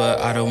 girl, but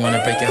I don't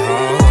wanna break your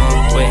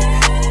heart. Wait,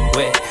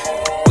 wait,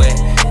 wait,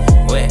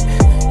 wait,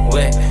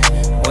 wait,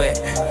 wait,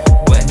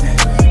 wait,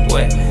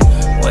 wait,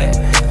 wait,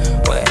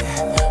 wait,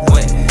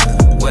 wait,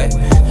 wait,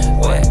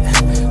 wait,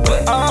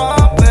 wait.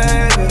 Oh,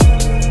 baby,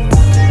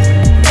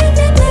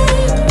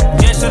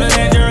 just tryna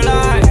change your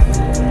life.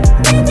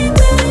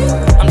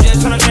 I'm just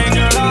tryna change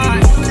your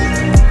life.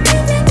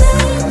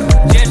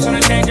 Just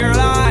tryna change your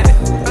life.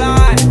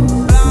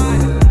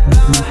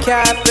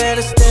 Cap in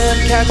a stem,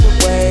 catch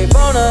a wave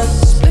on us.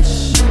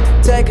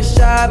 Take a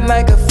shot,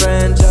 make a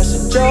friend,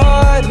 just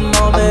enjoy the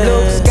moment. I'm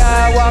Luke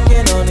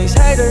Skywalking on these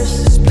haters.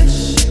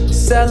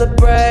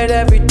 Celebrate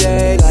every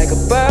day like a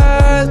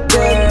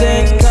birthday.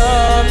 Things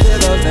come to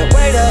those that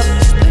wait up.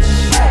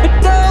 But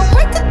don't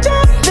wait to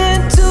jump in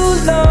too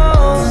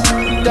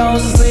long. Don't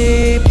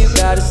sleep, you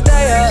gotta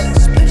stay up.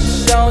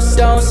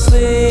 Don't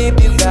sleep,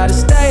 you gotta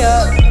stay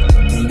up.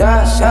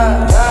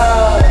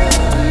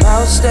 I'm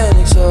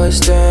outstanding, so I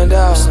stand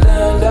out.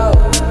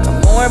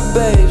 I'm more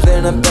babes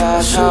than a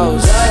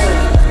bathhouse.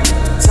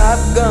 Top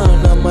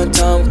Gun, I'm a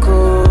Tom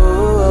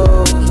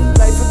Cruise.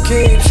 Play for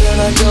keeps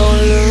and I don't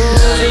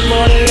lose. Ain't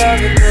more than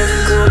love it, cause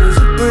it's cool as a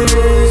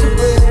breeze.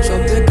 So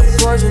pick a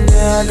poison,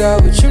 yeah, I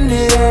got what you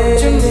need.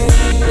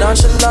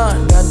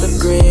 Nonchalant, got the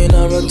green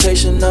on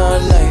rotation all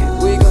night.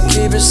 We gon'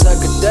 keep it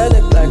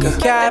psychedelic like a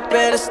cap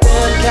and a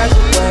stem, catch a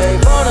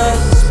wave on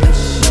us.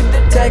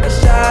 Take a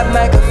shot,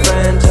 make a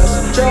friend,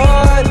 just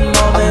enjoy the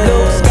moment. I'm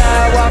Luke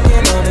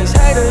Skywalking on these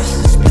haters.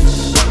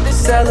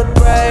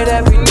 Celebrate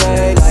every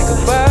day like a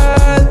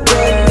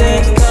birthday.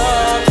 Things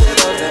come to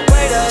those that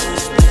wait up.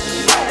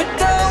 But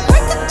don't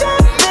wait to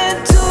jump in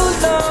too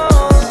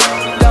long.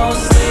 Don't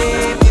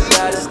sleep, you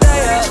gotta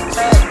stay up.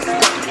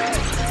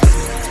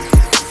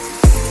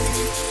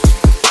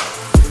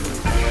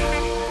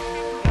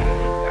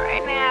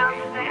 Right now,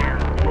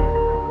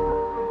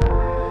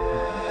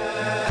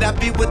 that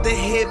be with the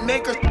hit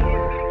maker.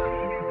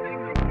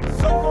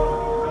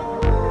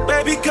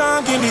 Baby,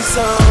 come give me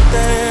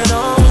something, oh.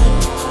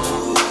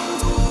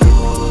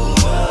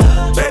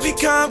 Baby,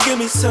 come give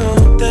me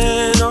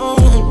something, oh.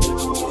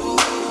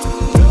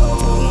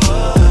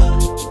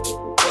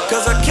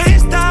 Cause I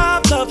can't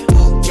stop loving,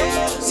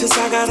 since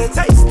I got a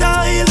taste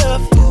of your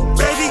love.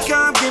 Baby,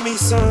 come give me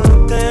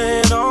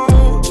something, oh.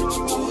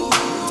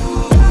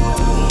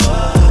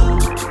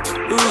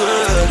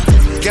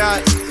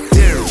 God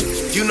damn,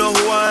 you know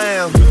who I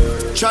am.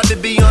 Tried to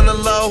be on the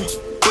low,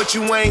 but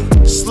you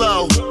ain't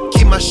slow.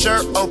 Keep my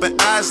shirt open,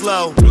 eyes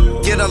low.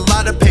 Get a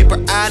lot of paper,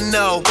 I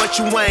know, but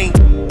you ain't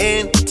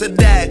into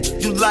that.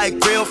 You like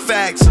real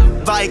facts.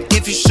 Like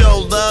if you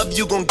show love,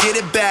 you gon' get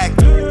it back.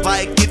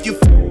 Like if you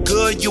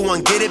good, you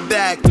won't get it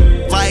back.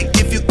 Like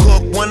if you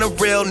cook, want a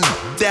real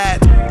that.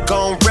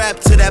 Gon' rap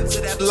to that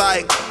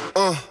like,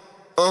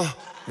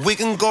 we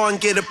can go and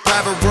get a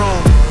private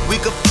room. We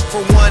could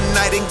for one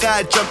night and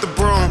God jump the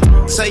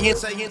broom. Saying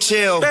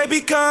chill.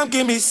 Baby, come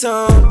give me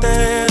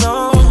something,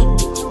 oh.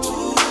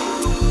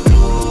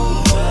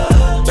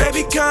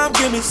 Baby, come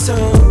give me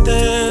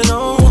something,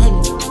 oh.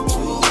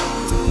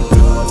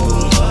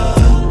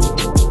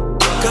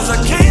 Cause I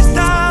can't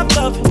stop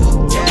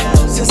loving,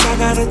 since I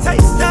got a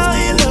taste of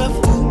your love.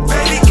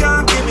 Baby,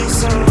 come give me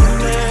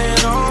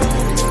something, oh.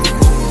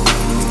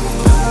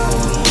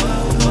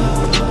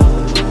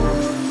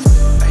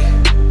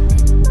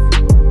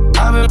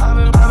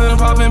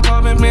 I've been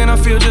poppin', man, I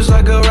feel just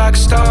like a rock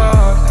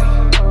star.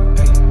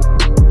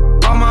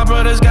 All my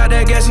brothers got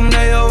that gas and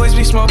they always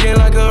be smoking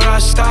like a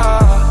rock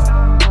star.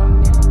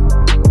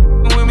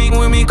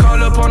 When me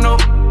call up on no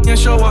and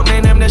show up,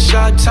 man, them the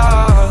shot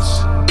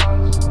toss.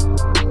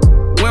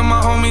 When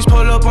my homies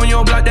pull up on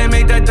your block, they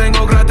make that thing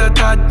go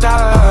grata-ta-ta.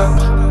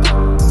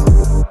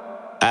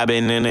 I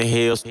been in the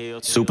hills,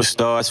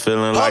 superstars,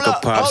 feeling like a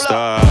pop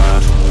star.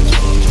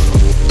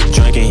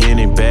 Drinking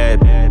Henny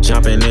bad,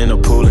 jumping in the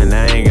pool and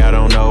I ain't got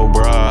on no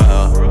bra.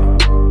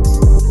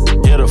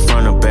 Hit her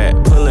front or back,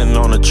 pulling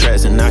on the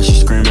tracks and now she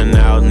screaming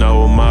out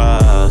no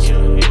more.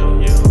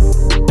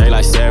 They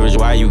like Savage,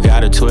 why you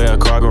got a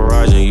 12-car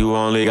garage and you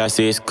only got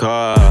 6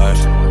 cars?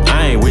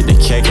 I ain't with the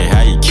cake and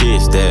how you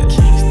kiss that.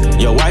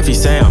 Your wifey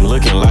say I'm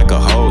looking like a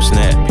whole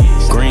snap.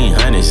 Green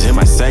honey's in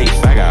my safe,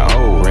 I got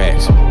old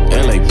racks.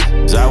 LA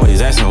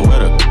always asking where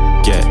the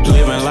get.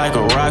 Living like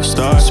a rock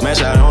star,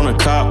 smash out on a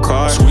cop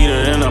car,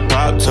 sweeter than a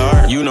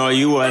Pop-Tart. You know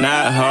you were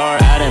not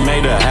hard, I done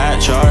made the hot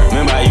chart.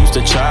 Remember I used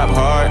to chop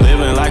hard,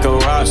 living like a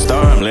rock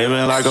star. I'm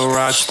living like a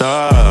rock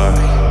star.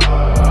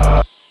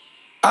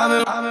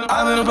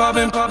 I've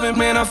been poppin',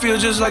 man, I feel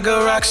just like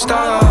a rock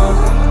star.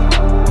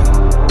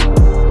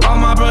 All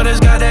my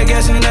brothers got that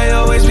gas and they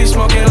always be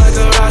smoking like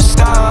a rock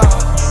star.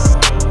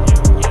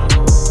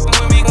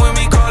 When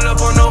we call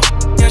up on no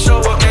and show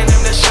up and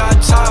them the shot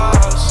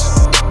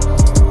toss.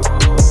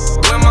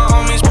 When my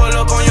homies pull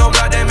up on your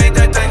block, they make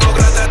that thing go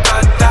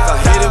grata-ta-ta.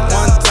 If I hit it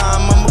one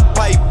time, I'm a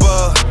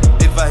piper.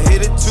 If I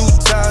hit it 2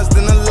 times,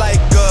 then I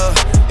like her.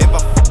 If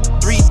I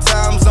 3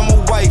 times, I'm a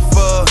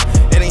wifer.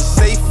 It ain't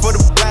safe for the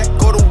black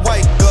or the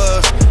white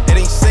girls. It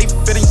ain't safe,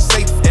 it ain't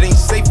safe, it ain't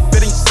safe, it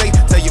ain't safe.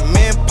 Tell your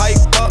man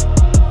pipe up,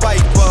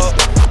 pipe up.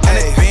 And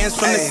the bands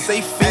from the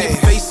safe in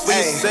your face when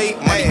you say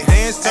money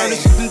dance, turn the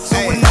shit into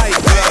a night.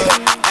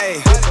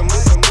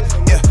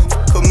 Yeah,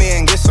 put me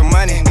in, get some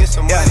money, get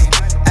some money.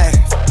 Ay,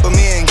 put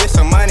me in, get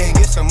some money,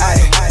 get some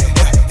money.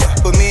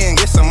 Put me in,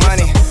 get some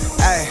money.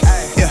 Ay,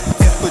 yeah,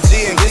 put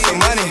G in, get some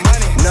money.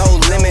 No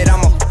limit,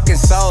 I'm a fucking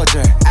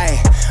soldier. Ay,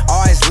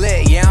 always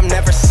lit, yeah, I'm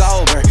never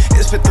sober.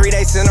 It's for 3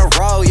 days in a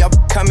row, y'all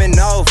coming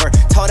over.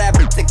 Told that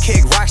bitch to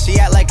kick rock, she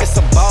act like it's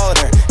a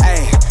boulder.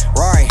 Ay,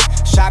 Rory,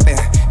 shopping,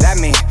 that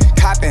mean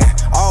copping,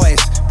 always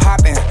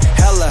popping,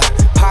 hella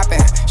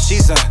popping.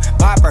 She's a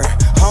bopper,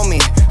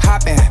 homie,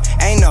 hopping,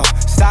 ain't no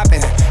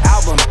stopping.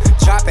 Album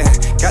dropping,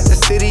 got the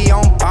city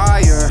on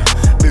fire.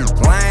 Bitch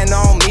lying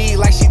on me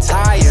like she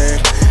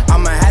tired.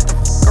 I'ma have to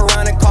fuck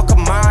around and call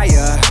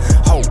Kamaya.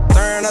 Ho,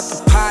 stirring up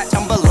the pot,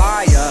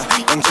 jambalaya.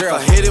 And girl,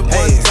 hit it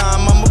one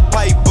time, I'm a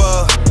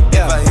piper.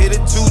 If I hit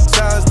it 2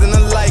 times, then I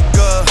like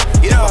her.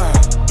 If I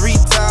 3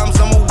 times,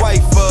 I'm a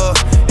wifer.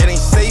 It ain't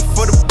safe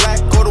for the black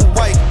or the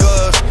white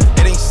girls.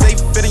 It ain't safe,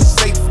 it ain't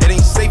safe, it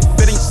ain't safe,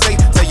 it ain't safe.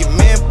 Tell your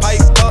man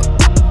pipe up,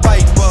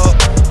 pipe up.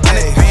 And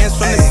the bands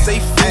from the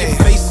safe in your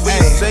face when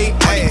you say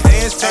money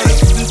dance, turn it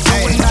into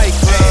a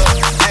nightclub.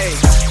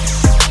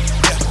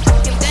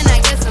 And then I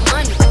get some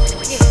money.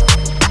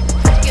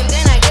 Yeah. And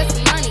then I get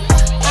some money.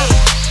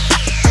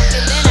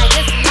 And then I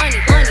get some money.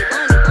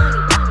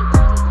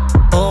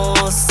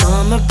 Oh,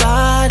 summer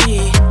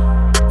body,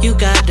 you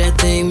got that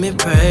thing me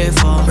pray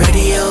for.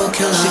 Radio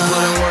killer. She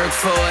put in work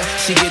for it,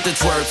 she get the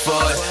twerk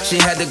for it. She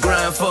had to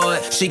grind for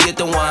it, she get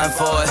the wine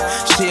for it.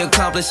 She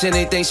accomplish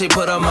anything, she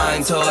put her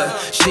mind to it.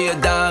 She a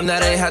dime,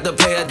 that ain't have to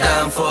pay a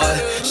dime for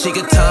it. She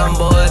get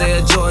tomboy, they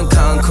a Jordan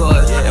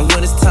Concord. And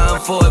when it's time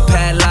for it,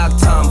 padlock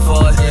time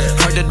for it.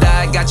 Heard the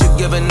die got you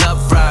giving up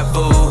fried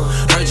food.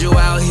 Heard you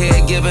out here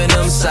giving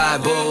them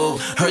side boob.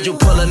 Heard you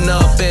pulling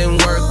up in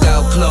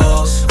workout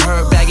clothes.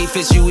 Her baggy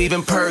fits you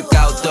even perk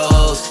out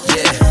those.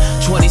 Yeah,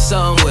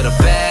 20-something with a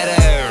bad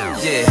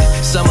ass. Yeah,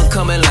 summer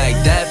coming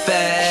like that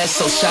fast.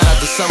 So shout out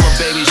to summer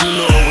babies, you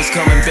knew it was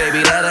coming,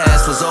 baby. That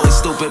ass was always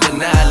stupid, but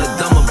now it look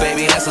dumber,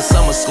 baby. That's a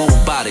summer school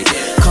body.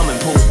 Coming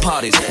pool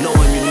parties,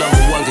 knowing you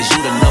 #1 cause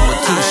you the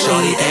 #2,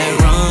 shorty. I need that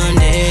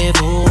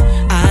rendezvous,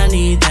 I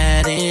need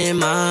that in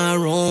my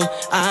room.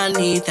 I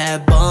need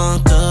that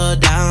bunker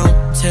down.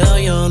 Tell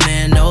your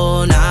man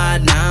no,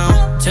 not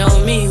now. Tell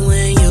me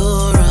when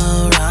you're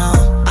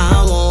around,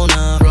 I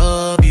wanna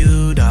rub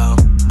you down.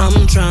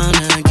 I'm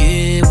tryna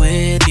get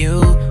with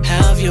you,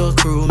 have your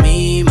crew,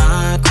 me,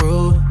 my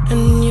crew.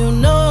 And you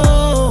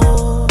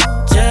know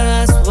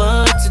just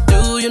what to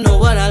do, you know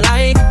what I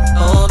like.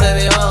 Oh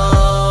baby,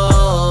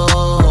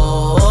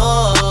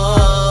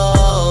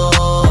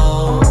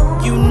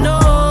 you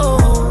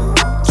know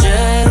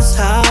just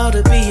how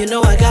to be, you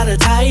know I got a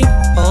type.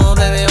 Oh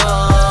baby,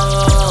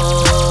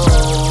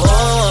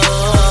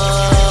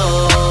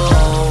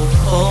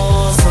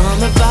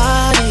 summer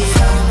body,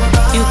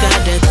 you got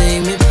that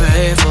thing me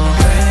pray for.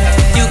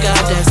 You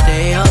got that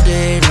stay all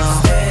day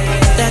long,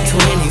 that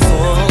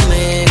 24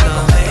 omega.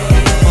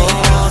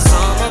 Oh,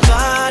 summer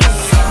body,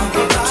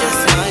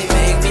 just might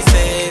make me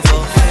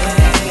faithful.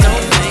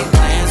 Don't make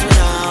plans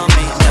without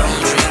me. Don't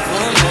drink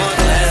one more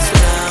glass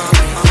without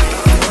me.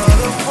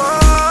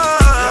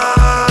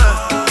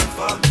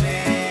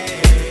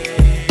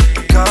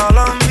 Call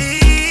on me,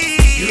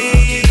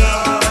 you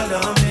call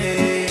on me.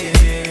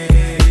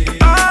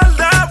 All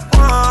I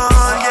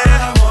want,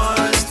 yeah,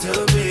 wants to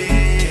be.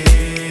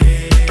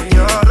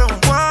 You're the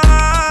one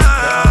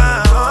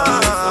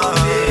for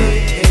me.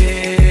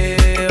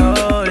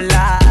 Oh,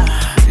 la.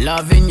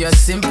 Loving your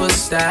simple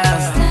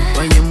style.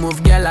 When you move,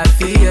 girl, I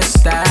feel your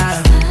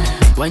style.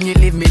 When you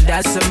leave me,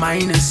 that's a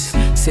minus.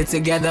 Sit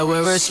together,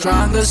 we're a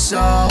stronger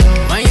soul.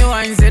 When you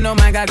ain't say no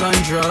man got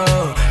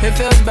control, it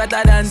feels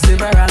better than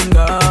silver and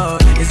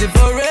gold. Is it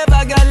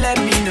forever, girl, let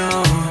me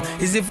know.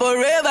 Is it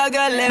forever,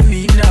 girl, let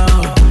me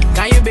know.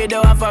 Can you be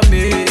the one for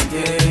me?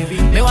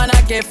 Yeah. Me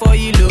wanna care for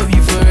you, love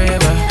you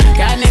forever.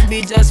 Can it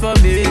be just for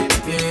me?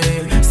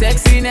 Yeah.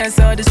 Sexiness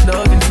or this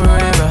loving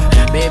forever.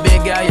 Baby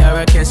girl, you're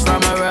a kiss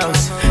from a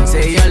rose.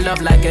 Say your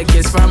love like a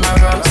kiss from a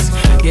rose.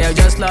 Girl,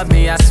 just love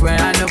me, I swear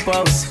I know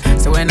post.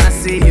 So when I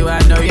see you, I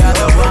know you're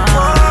the one.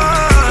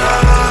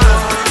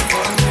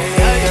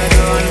 Yeah, you're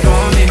the one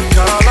for me.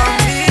 Call on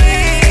me.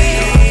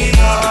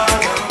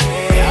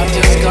 Yeah, I've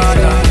just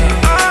called on me.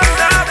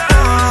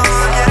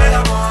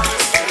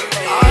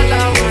 All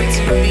I want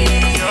to be.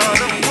 You're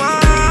the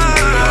one.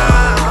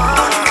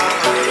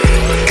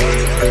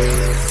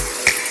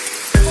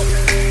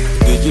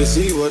 Good Did you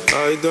see what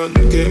I done?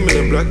 Came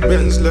in a black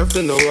Benz, left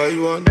in a white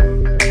one.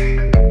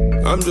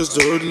 I'm just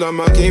a hoodlum,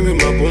 I came with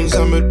my bones,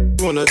 I'm a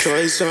wanna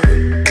try some.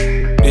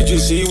 Did you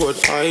see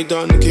what I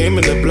done? Came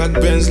in a black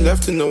Benz,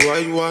 left in a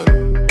white one.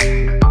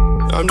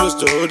 I'm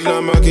just a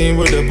hoodlum, I came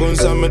with the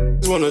bones, I'm a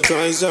wanna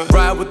try some.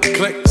 Ride with the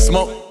click,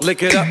 smoke,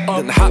 lick it up,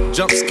 then hop,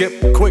 jump, skip,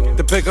 quick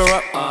to pick her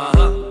up.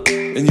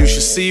 And you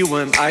should see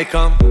when I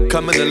come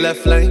in the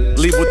left lane,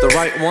 leave with the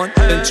right one,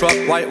 then truck,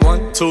 white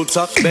one, too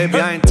tough,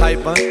 baby, I ain't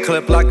typing,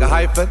 clip like a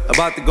hyphen,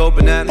 about to go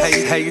banana,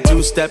 hey, you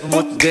two-stepping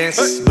with the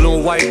dances, blue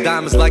and white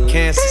diamonds like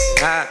Kansas,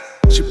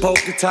 she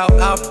poked it out,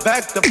 I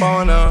backed up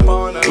on her,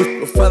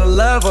 we fell in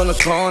love on the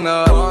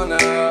corner,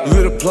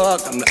 you the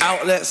plug, I'm the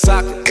outlet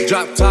socket,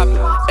 drop top,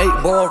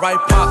 8-ball, right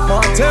pop,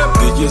 Montana.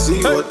 Did you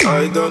see what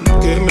I done?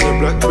 Came in a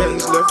black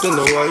Benz, left in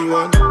a white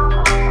one.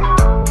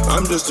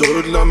 I'm just a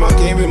hoodlum, I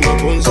came with my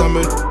bones, I'm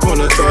a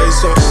wanna try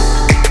some.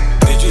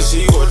 Did you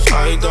see what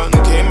I done?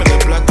 Came in a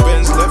black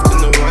Benz, left in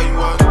the white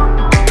one.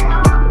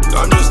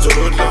 I'm just a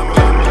hoodlum.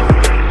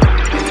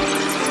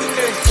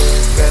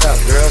 Get up,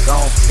 girl,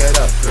 gon' get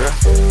up, girl.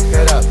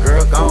 Get up,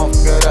 girl, gon'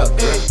 get up,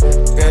 girl.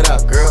 Get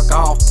up, girl,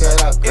 gon' get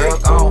up, girl,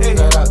 gon'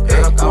 get up,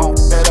 girl, gon'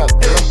 get up,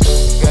 girl.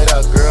 Get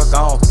up, girl,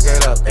 gon'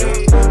 get up, girl.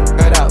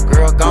 Get up,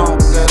 girl, gon'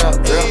 get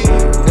up, girl.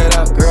 Get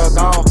up, girl,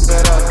 gon'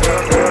 get up,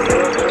 girl.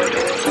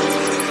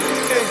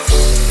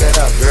 Get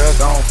up, girl,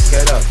 gon'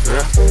 get up,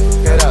 girl.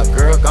 Get up,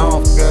 girl,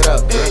 gon' get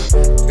up, girl.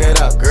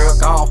 Get up, girl,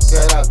 gon'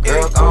 get up,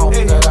 girl, gon'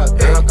 get up,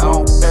 girl,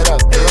 gon' get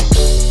up, girl.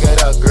 Get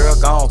up, girl,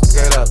 gon'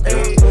 get up,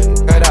 girl.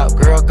 Get up,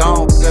 girl,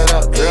 gon' get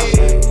up, girl.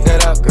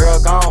 Get up, girl,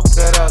 gon'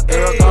 get up,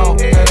 girl, gon'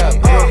 get up,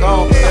 girl,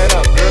 gon' get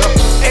up, girl.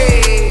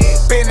 Hey,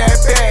 spin that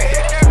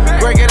bag,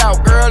 break it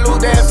out, girl, who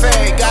that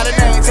fag? Got a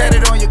name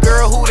tatted on your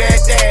girl, who that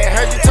dad?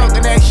 Heard you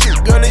talking that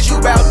shit, girl, is you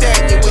about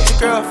that? You with your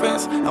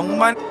girlfriends, I'm with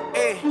my.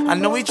 I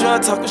know we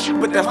drug talking shit,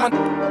 but that's my.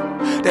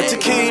 That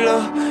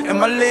tequila and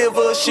my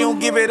liver, she don't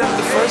give it up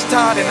the first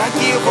time, then I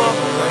give up.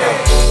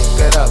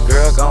 Get up,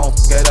 girl, gon'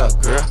 get up,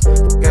 girl.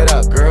 Get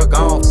up, girl,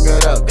 gon'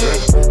 get up, girl.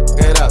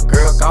 Get up,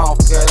 girl, gon'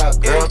 get up,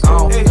 girl,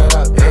 gon' get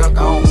up, girl,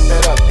 gon'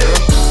 get up, girl.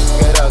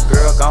 Get up,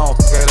 girl, gon'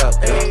 get up,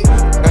 girl.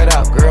 Get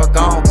up, girl,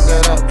 gon'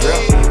 get up,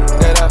 girl.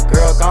 Get up,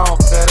 girl, gon'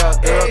 get up,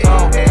 girl,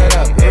 gon' get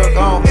up, girl,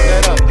 gon'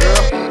 get up,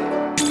 girl.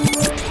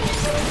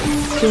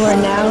 You are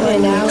now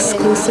in an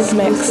exclusive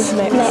mix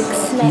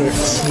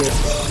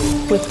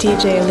with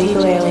DJ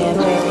Legal Alien.